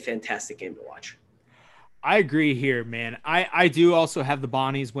going to be a fantastic game to watch. I agree here, man. I do also have the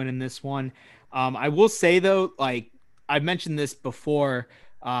Bonnies winning this one. I will say though, like I mentioned this before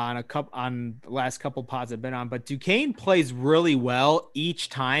on the last couple pods I've been on, but Duquesne plays really well each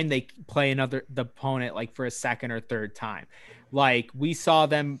time they play the opponent, like for a second or third time. Like we saw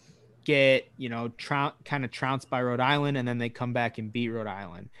them get, kind of trounced by Rhode Island, and then they come back and beat Rhode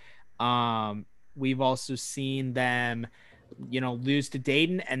Island. We've also seen them, lose to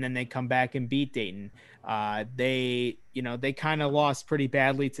Dayton, and then they come back and beat Dayton. They kind of lost pretty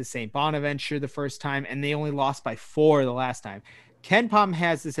badly to St. Bonaventure the first time, and they only lost by 4 the last time. KenPom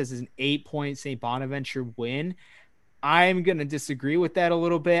has this as an 8-point St. Bonaventure win. I'm going to disagree with that a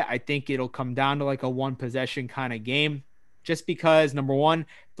little bit. I think it'll come down to like a 1 possession kind of game, just because number 1,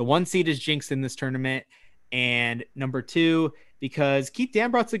 the 1 seed is jinxed in this tournament. And number 2, because Keith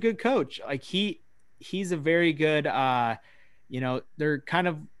Dambrot's a good coach. Like he's a very good, they're kind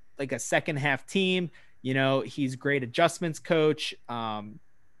of like a second half team. He's great adjustments coach. I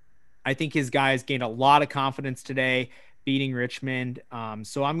think his guys gained a lot of confidence today, beating Richmond.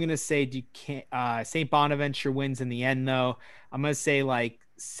 So I'm going to say St. Bonaventure wins in the end, though. I'm going to say like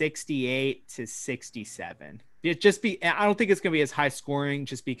 68-67. I don't think it's going to be as high scoring,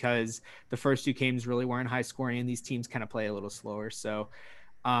 just because the first 2 games really weren't high scoring and these teams kind of play a little slower. So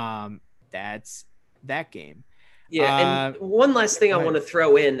that's that game. Yeah. And one last thing I want to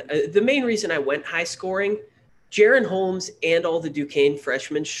throw in, the main reason I went high scoring, Jaron Holmes and all the Duquesne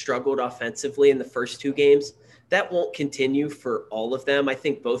freshmen struggled offensively in the first two games. That won't continue for all of them. I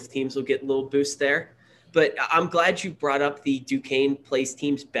think both teams will get a little boost there. But I'm glad you brought up the Duquesne plays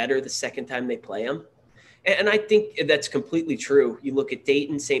teams better the second time they play them. And I think that's completely true. You look at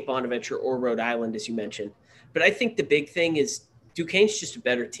Dayton, St. Bonaventure, or Rhode Island, as you mentioned. But I think the big thing is Duquesne's just a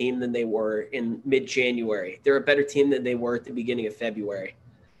better team than they were in mid-January. They're a better team than they were at the beginning of February.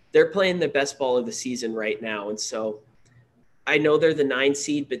 They're playing the best ball of the season right now. And so I know they're the 9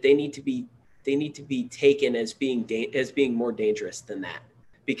 seed, but they need to be taken as being more dangerous than that,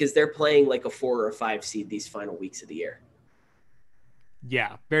 because they're playing like a 4 or a 5 seed these final weeks of the year.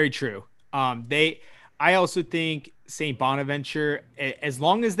 Yeah, very true. I also think St. Bonaventure, as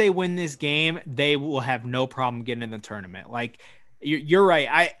long as they win this game, they will have no problem getting in the tournament. Like, you're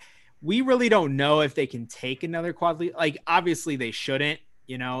right. We really don't know if they can take another quad league. Like, obviously they shouldn't,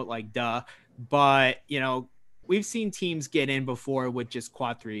 like, duh. But, we've seen teams get in before with just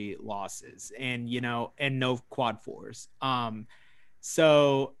quad 3 losses and, and no quad 4s.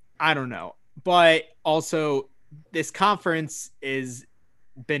 So I don't know. But also, this conference is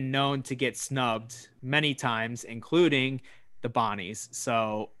been known to get snubbed many times, including the Bonnies.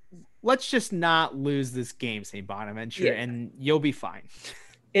 So let's just not lose this game, St. Bonaventure, and you'll be fine.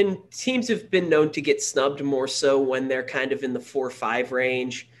 And teams have been known to get snubbed more so when they're kind of in the 4-5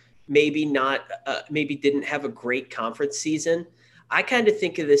 range, maybe didn't have a great conference season. I kind of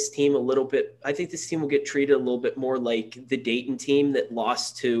think of this team a little bit. I think this team will get treated a little bit more like the Dayton team that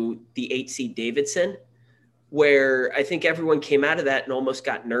lost to the 8 seed Davidson, where I think everyone came out of that and almost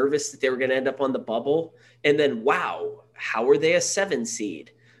got nervous that they were going to end up on the bubble. And then, wow, how are they a 7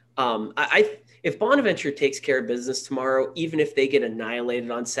 seed? If Bonaventure takes care of business tomorrow, even if they get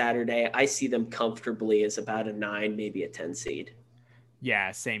annihilated on Saturday, I see them comfortably as about a 9, maybe a 10 seed.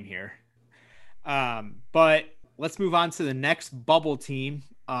 Yeah, same here. But let's move on to the next bubble team.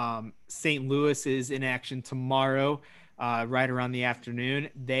 St. Louis is in action tomorrow. Right around the afternoon.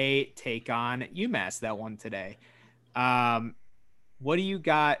 They take on UMass, that one today. What do you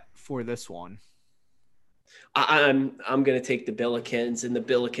got for this one? I'm going to take the Billikens, and the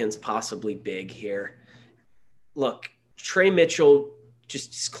Billikens possibly big here. Look, Trey Mitchell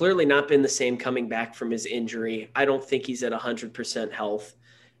just has clearly not been the same coming back from his injury. I don't think he's at 100% health.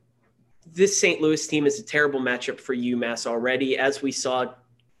 This St. Louis team is a terrible matchup for UMass already, as we saw,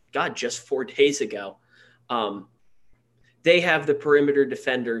 just 4 days ago. They have the perimeter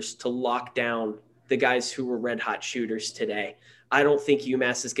defenders to lock down the guys who were red hot shooters today. I don't think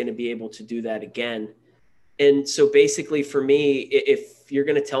UMass is going to be able to do that again. And so basically for me, if you're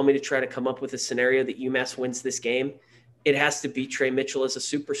going to tell me to try to come up with a scenario that UMass wins this game, it has to be Trey Mitchell as a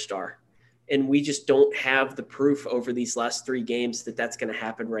superstar. And we just don't have the proof over these last 3 games that that's going to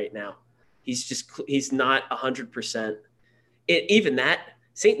happen right now. He's not 100%. Even that,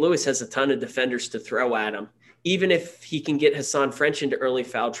 St. Louis has a ton of defenders to throw at him. Even if he can get Hassan French into early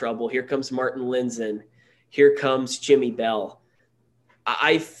foul trouble, here comes Martin Linzen. Here comes Jimmy Bell.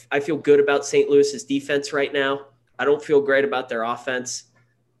 I feel good about St. Louis's defense right now. I don't feel great about their offense.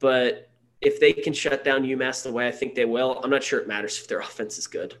 But if they can shut down UMass the way I think they will, I'm not sure it matters if their offense is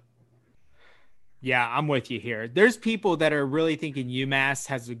good. Yeah, I'm with you here. There's people that are really thinking UMass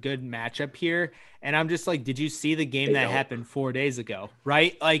has a good matchup here. And I'm just like, did you see the game that happened 4 days ago?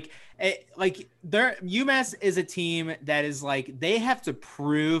 Right? UMass is a team that is like, they have to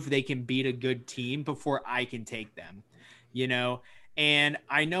prove they can beat a good team before I can take them, And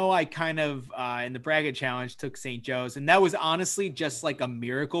I know I kind of, in the bracket challenge, took St. Joe's. And that was honestly just like a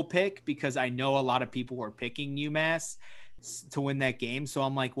miracle pick because I know a lot of people were picking UMass to win that game. So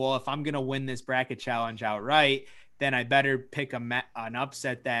I'm like, well, if I'm going to win this bracket challenge outright, then I better pick an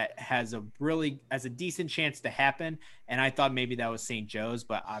upset that has a decent chance to happen. And I thought maybe that was St. Joe's,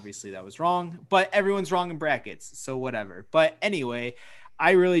 but obviously that was wrong. But everyone's wrong in brackets, so whatever. But anyway,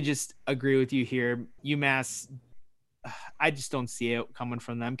 I really just agree with you here. UMass, I just don't see it coming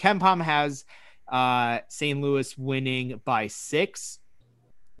from them. KenPom has St. Louis winning by 6.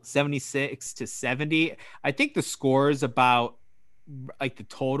 76-70. I think the score is about like the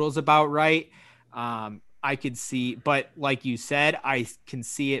total's about right. I could see, but like you said, I can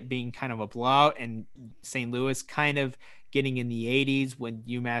see it being kind of a blowout and St. Louis kind of getting in the 80s when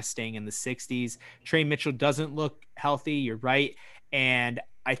UMass staying in the 60s. Trey Mitchell doesn't look healthy. You're right. And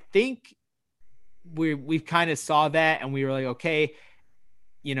I think we've kind of saw that and we were like, okay,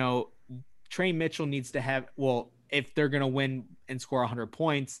 Trey Mitchell needs to have, if they're going to win and score 100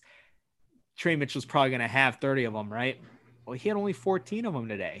 points, Trey Mitchell's probably going to have 30 of them, right? Well, he had only 14 of them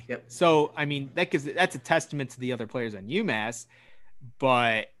today. Yep. So, I mean, that's a testament to the other players on UMass.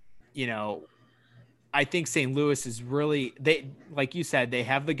 But, I think St. Louis is really, they, like you said, they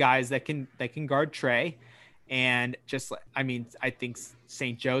have the guys that can guard Trey. And just, I mean, I think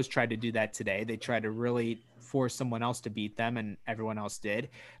St. Joe's tried to do that today. They tried to really force someone else to beat them, and everyone else did.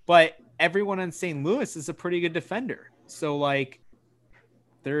 But everyone in St. Louis is a pretty good defender. So like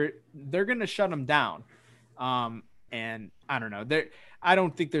they're going to shut them down. And I don't know. I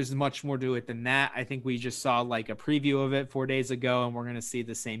don't think there's much more to it than that. I think we just saw like a preview of it 4 days ago, and we're going to see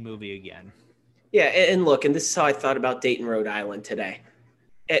the same movie again. Yeah, and look, and this is how I thought about Dayton, Rhode Island today.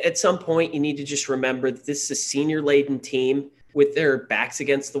 At some point, you need to just remember that this is a senior-laden team with their backs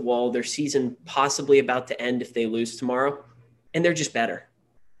against the wall, their season possibly about to end if they lose tomorrow, and they're just better.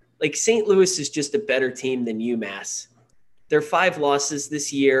 Like, St. Louis is just a better team than UMass. Their 5 losses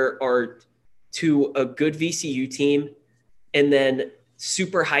this year are to a good VCU team and then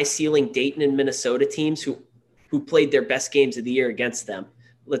super high-ceiling Dayton and Minnesota teams who played their best games of the year against them.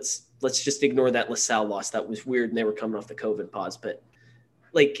 Let's just ignore that LaSalle loss. That was weird, and they were coming off the COVID pause. But,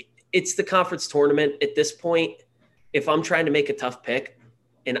 like, it's the conference tournament at this point. If I'm trying to make a tough pick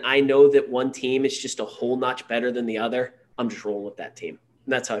and I know that one team is just a whole notch better than the other, I'm just rolling with that team.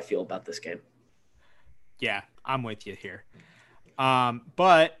 And that's how I feel about this game. Yeah, I'm with you here.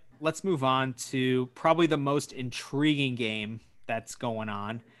 But let's move on to probably the most intriguing game that's going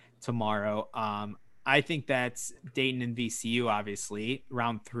on tomorrow. I think that's Dayton and VCU, obviously,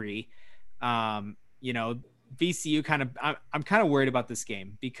 round 3. VCU I'm kind of worried about this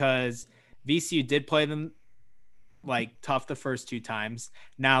game because VCU did play them like tough the first 2 times.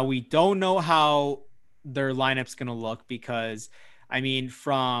 Now we don't know how their lineup's going to look because, I mean,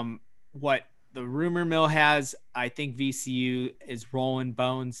 from what the rumor mill has, I think VCU is rolling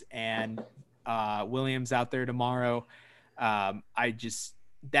Bones and Williams out there tomorrow. That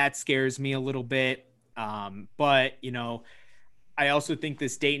scares me a little bit. But, I also think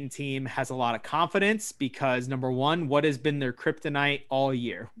this Dayton team has a lot of confidence because, number one, what has been their kryptonite all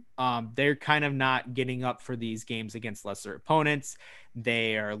year? They're kind of not getting up for these games against lesser opponents.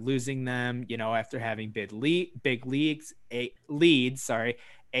 They are losing them, after having big leads,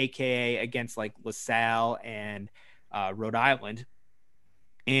 aka against like LaSalle and Rhode Island.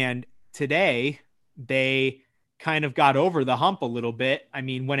 And today they kind of got over the hump a little bit. I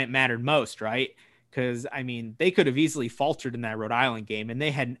mean, when it mattered most, right? Because, I mean, they could have easily faltered in that Rhode Island game, and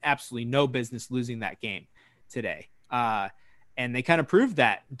they had absolutely no business losing that game today. And they kind of proved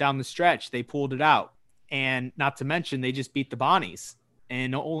that down the stretch. They pulled it out. And not to mention, they just beat the Bonnies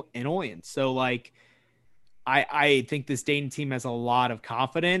in Olean. So, like, I think this Dayton team has a lot of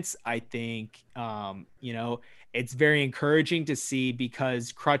confidence. I think, it's very encouraging to see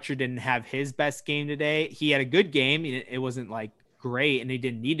because Crutcher didn't have his best game today. He had a good game. It wasn't, like, great, and he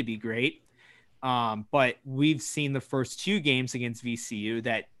didn't need to be great. But we've seen the first 2 games against VCU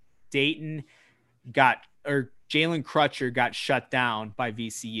that Jalen Crutcher got shut down by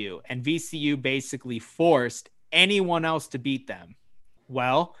VCU, and VCU basically forced anyone else to beat them.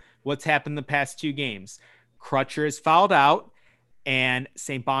 Well, what's happened the past 2 games? Crutcher is fouled out, and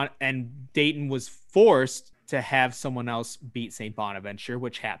Dayton was forced to have someone else beat St. Bonaventure,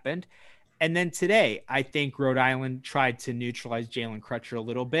 which happened. And then today, I think Rhode Island tried to neutralize Jalen Crutcher a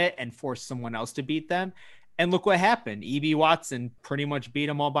little bit and force someone else to beat them. And look what happened. E.B. Watson pretty much beat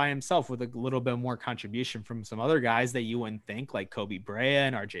him all by himself with a little bit more contribution from some other guys that you wouldn't think, like Kobe Brea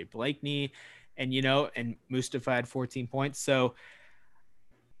and R.J. Blakeney. And, and Mustafa had 14 points. So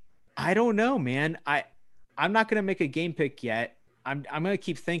I don't know, man. I'm not going to make a game pick yet. I'm going to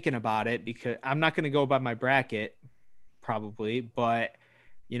keep thinking about it because I'm not going to go by my bracket probably, but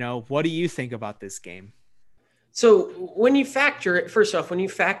what do you think about this game? So when you factor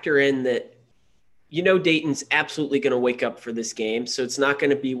in that, Dayton's absolutely going to wake up for this game. So it's not going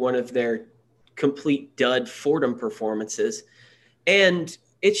to be one of their complete dud Fordham performances. And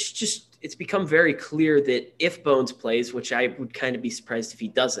it's become very clear that if Bones plays, which I would kind of be surprised if he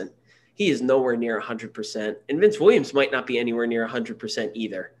doesn't, he is nowhere near 100%. And Vince Williams might not be anywhere near 100%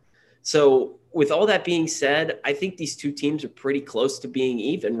 either. So with all that being said, I think these 2 teams are pretty close to being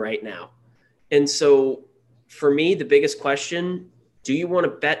even right now. And so for me, the biggest question, do you want to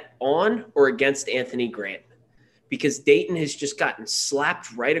bet on or against Anthony Grant? Because Dayton has just gotten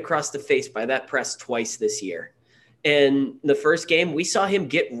slapped right across the face by that press twice this year. And the first game, we saw him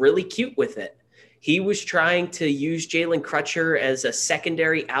get really cute with it. He was trying to use Jalen Crutcher as a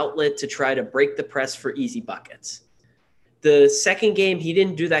secondary outlet to try to break the press for easy buckets. The second game, he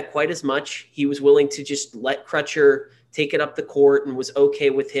didn't do that quite as much. He was willing to just let Crutcher take it up the court and was okay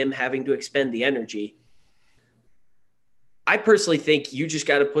with him having to expend the energy. I personally think you just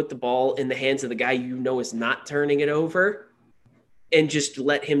got to put the ball in the hands of the guy is not turning it over and just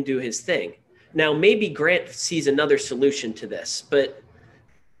let him do his thing. Now, maybe Grant sees another solution to this, but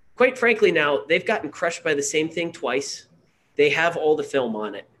quite frankly, now they've gotten crushed by the same thing twice. They have all the film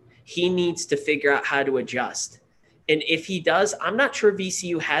on it. He needs to figure out how to adjust. And if he does, I'm not sure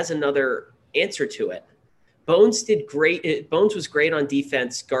VCU has another answer to it. Bones did great. Bones was great on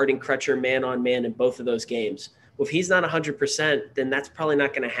defense, guarding Crutcher man on man in both of those games. Well, if he's not 100%, then that's probably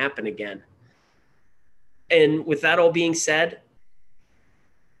not going to happen again. And with that all being said,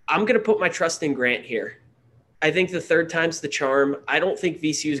 I'm going to put my trust in Grant here. I think the third time's the charm. I don't think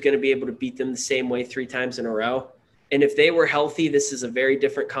VCU is going to be able to beat them the same way 3 times in a row. And if they were healthy, this is a very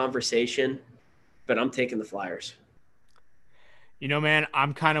different conversation. But I'm taking the Flyers. You know, man,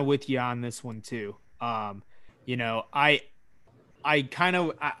 I'm kind of with you on this one too. You know, I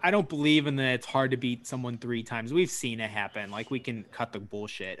don't believe in that it's hard to beat someone 3 times. We've seen it happen. Like, we can cut the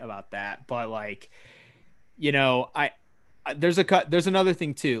bullshit about that. But like, you know, there's another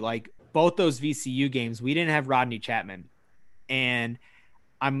thing too. Like, both those VCU games, we didn't have Rodney Chapman, and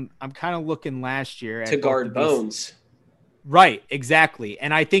I'm kind of looking last year to guard Bones. Right, exactly.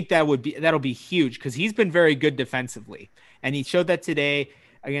 And I think that'll be huge because he's been very good defensively, and he showed that today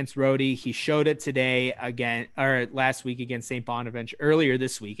against Rhodey. He showed it today again, or last week against St. Bonaventure, earlier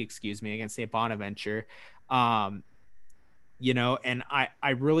this week, against St. Bonaventure. You know, and I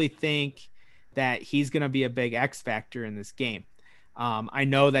really think that he's going to be a big X factor in this game. I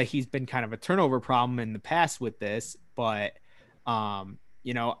know that he's been kind of a turnover problem in the past with this, but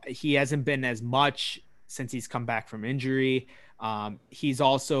you know, he hasn't been as much since he's come back from injury. He's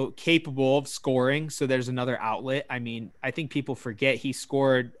also capable of scoring, so there's another outlet. I mean, I think people forget he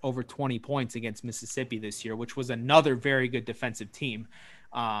scored over 20 points against Mississippi this year, which was another very good defensive team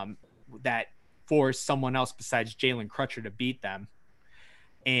that forced someone else besides Jalen Crutcher to beat them.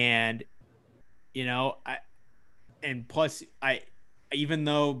 And, you know, even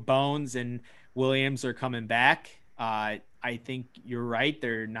though Bones and Williams are coming back, I think you're right.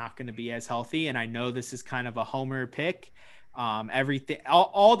 They're not going to be as healthy. And I know this is kind of a homer pick. Everything,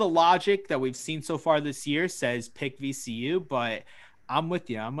 all the logic that we've seen so far this year says pick VCU, but I'm with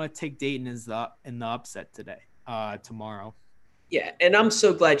you. I'm going to take Dayton in the upset tomorrow. Yeah. And I'm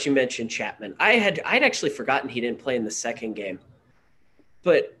so glad you mentioned Chapman. I'd actually forgotten he didn't play in the second game,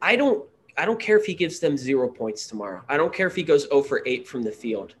 but I don't care if he gives them 0 points tomorrow. I don't care if he goes 0 for 8 from the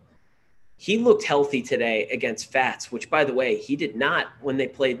field. He looked healthy today against Fats, which, by the way, he did not when they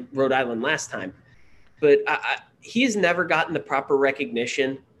played Rhode Island last time. But he has never gotten the proper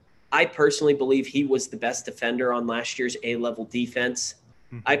recognition. I personally believe he was the best defender on last year's A-level defense.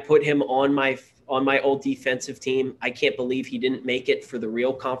 Mm-hmm. I put him on my old defensive team. I can't believe he didn't make it for the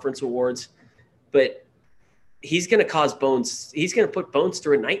real conference awards. But he's going to put Bones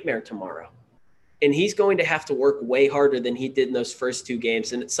through a nightmare tomorrow. And he's going to have to work way harder than he did in those first 2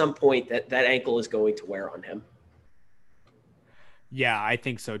 games. And at some point that ankle is going to wear on him. Yeah, I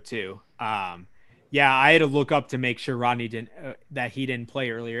think so too. Yeah, I had to look up to make sure Rodney didn't play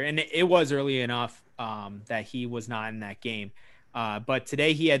earlier. And it was early enough that he was not in that game. But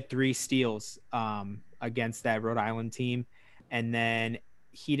today he had 3 steals against that Rhode Island team. And then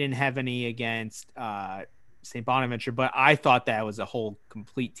he didn't have any against St. Bonaventure, but I thought that was a whole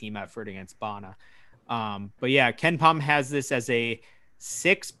complete team effort against Bona. But yeah, KenPom has this as a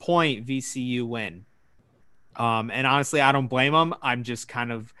 6-point VCU win. And honestly, I don't blame him. I'm just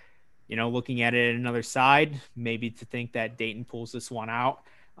kind of, you know, looking at it at another side, maybe to think that Dayton pulls this one out.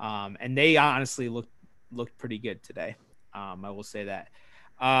 And they honestly looked pretty good today. I will say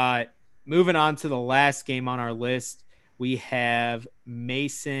that. Moving on to the last game on our list, we have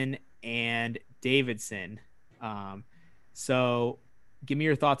Mason and Davidson. So give me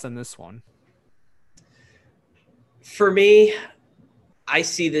your thoughts on this one. For me, I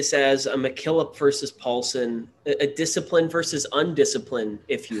see this as a McKillop versus Paulson, a discipline versus undiscipline,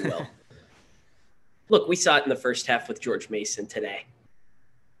 if you will. Look, we saw it in the first half with George Mason today.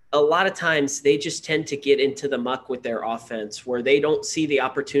 A lot of times they just tend to get into the muck with their offense where they don't see the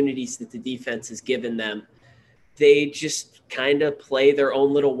opportunities that the defense has given them. They just kind of play their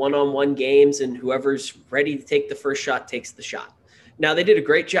own little one-on-one games, and whoever's ready to take the first shot takes the shot. Now, they did a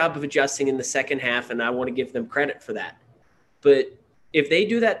great job of adjusting in the second half, and I want to give them credit for that. But if they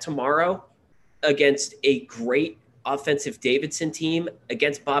do that tomorrow against a great offensive Davidson team,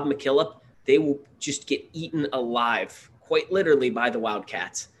 against Bob McKillop, they will just get eaten alive, quite literally, by the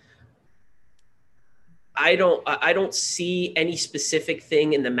Wildcats. I don't see any specific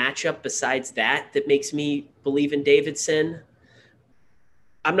thing in the matchup besides that makes me believe in Davidson.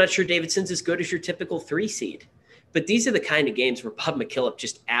 I'm not sure Davidson's as good as your typical 3 seed, but these are the kind of games where Bob McKillop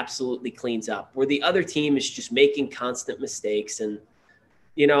just absolutely cleans up, where the other team is just making constant mistakes. And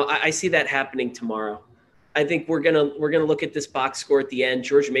I see that happening tomorrow. I think we're gonna look at this box score at the end.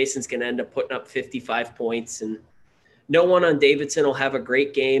 George Mason's gonna end up putting up 55 points, and no one on Davidson will have a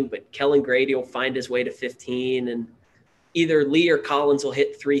great game, but Kellen Grady will find his way to 15, and either Lee or Collins will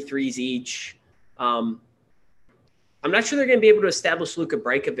hit 3 threes each. I'm not sure they're going to be able to establish Luka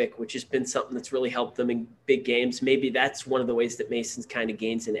Brajkovic, which has been something that's really helped them in big games. Maybe that's one of the ways that Mason's kind of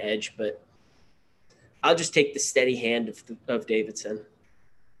gains an edge, but I'll just take the steady hand of Davidson.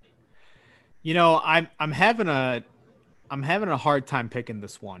 I'm having a hard time picking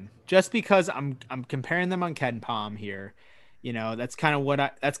this one just because I'm comparing them on KenPom here. That's kind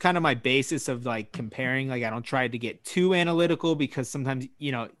of my basis of like comparing. Like, I don't try to get too analytical because sometimes,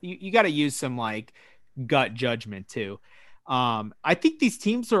 you got to use some like gut judgment too. I think these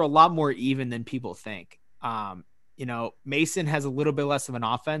teams are a lot more even than people think. Mason has a little bit less of an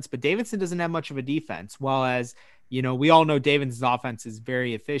offense, but Davidson doesn't have much of a defense. While as, we all know Davidson's offense is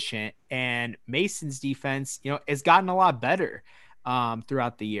very efficient, and Mason's defense, has gotten a lot better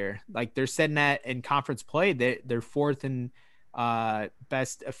throughout the year. Like, they're setting that in conference play. They're fourth in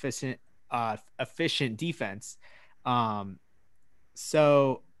best efficient defense.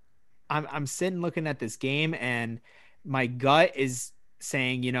 So I'm sitting looking at this game, and my gut is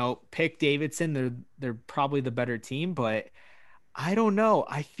saying, pick Davidson. They're probably the better team, but I don't know.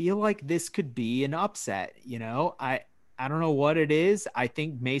 I feel like this could be an upset. I don't know what it is. I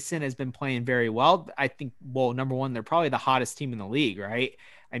think Mason has been playing very well. I think, well, number one, they're probably the hottest team in the league, right?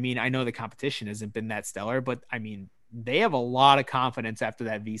 I mean, I know the competition hasn't been that stellar, but I mean, they have a lot of confidence after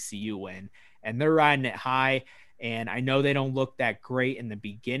that VCU win, and they're riding it high. And I know they don't look that great in the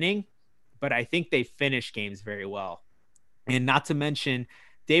beginning, but I think they finish games very well. And not to mention,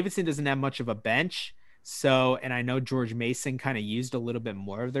 Davidson doesn't have much of a bench. So, and I know George Mason kind of used a little bit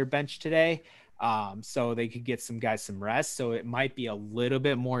more of their bench today. So they could get some guys some rest. So it might be a little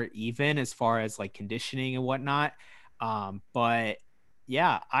bit more even as far as like conditioning and whatnot. But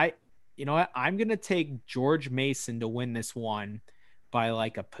yeah, you know what? I'm going to take George Mason to win this one by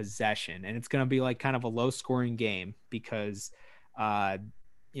like a possession. And it's going to be like kind of a low scoring game because,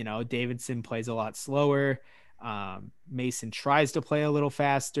 Davidson plays a lot slower. Mason tries to play a little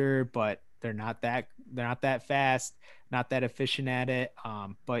faster, but they're not that fast, not that efficient at it.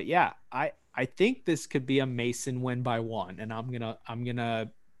 But yeah, I think this could be a Mason win by one, and I'm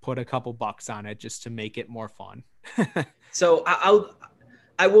gonna put a couple bucks on it just to make it more fun. So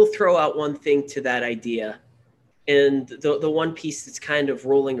I will throw out one thing to that idea, and the one piece that's kind of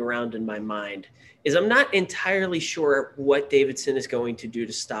rolling around in my mind is I'm not entirely sure what Davidson is going to do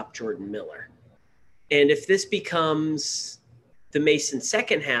to stop Jordan Miller. And if this becomes the Mason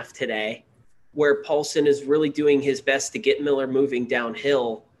second half today, where Paulson is really doing his best to get Miller moving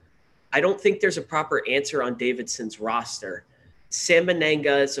downhill, I don't think there's a proper answer on Davidson's roster. Sam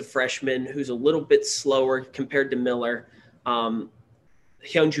Manenga is a freshman who's a little bit slower compared to Miller. Hyunjun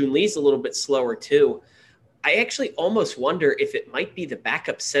Lee's a little bit slower too. I actually almost wonder if it might be the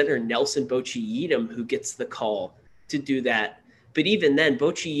backup center, Nelson Bochi-Yeadam, who gets the call to do that. But even then,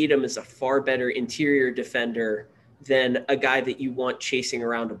 Bochi-Yeadam is a far better interior defender than a guy that you want chasing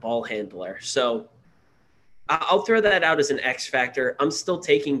around a ball handler. So I'll throw that out as an X factor. I'm still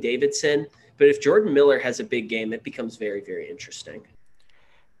taking Davidson, but if Jordan Miller has a big game, it becomes very, very interesting.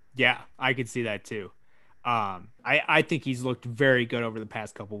 Yeah, I could see that too. I think he's looked very good over the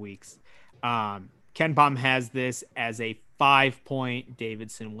past couple weeks. KenPom has this as a 5-point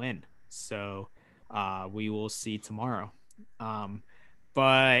Davidson win. So we will see tomorrow.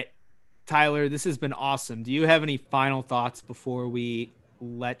 But Tyler, this has been awesome. Do you have any final thoughts before we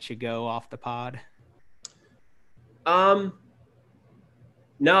let you go off the pod? No,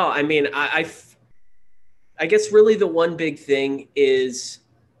 I mean, I guess really the one big thing is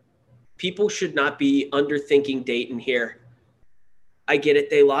people should not be underthinking Dayton here. I get it.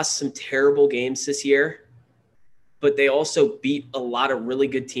 They lost some terrible games this year, but they also beat a lot of really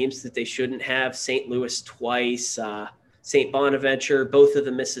good teams that they shouldn't have. St. Louis twice, St. Bonaventure, both of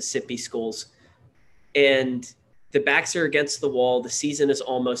the Mississippi schools. And the backs are against the wall. The season is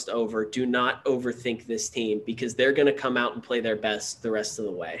almost over. Do not overthink this team because they're going to come out and play their best the rest of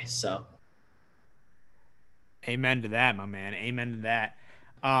the way. So, amen to that, my man. Amen to that.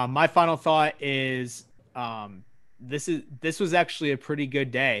 My final thought is this was actually a pretty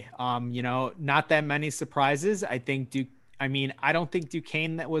good day. Not that many surprises. I don't think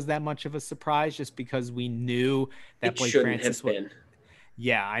Duquesne that was that much of a surprise just because we knew that Blake Francis would.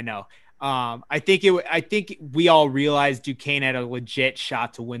 Yeah, I know. I think we all realized Duquesne had a legit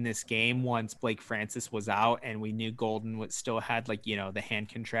shot to win this game once Blake Francis was out, and we knew Golden still had the hand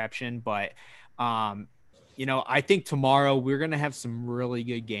contraption. But I think tomorrow we're going to have some really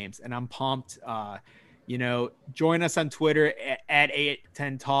good games, and I'm pumped. Join us on Twitter at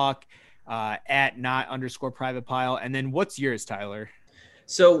 810 Talk, at not_private pile. And then what's yours, Tyler?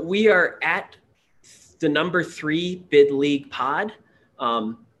 So we are at the number 3 Bid League Pod.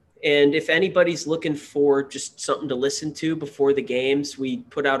 And if anybody's looking for just something to listen to before the games, we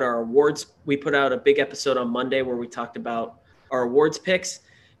put out our awards. We put out a big episode on Monday where we talked about our awards picks.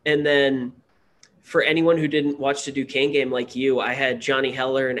 And then for anyone who didn't watch the Duquesne game like you, I had Johnny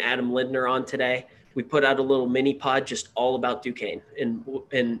Heller and Adam Lindner on today. We put out a little mini pod just all about Duquesne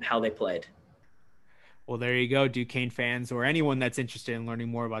and how they played. Well, there you go, Duquesne fans, or anyone that's interested in learning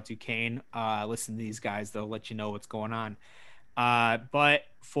more about Duquesne. Listen to these guys; they'll let you know what's going on. But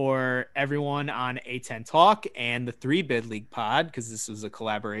for everyone on A10 Talk and the 3 Bid League Pod, because this was a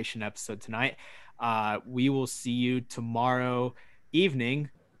collaboration episode tonight, we will see you tomorrow evening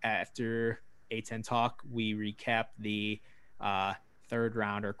after A10 Talk. We recap the third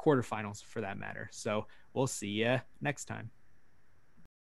round or quarterfinals for that matter. So we'll see you next time.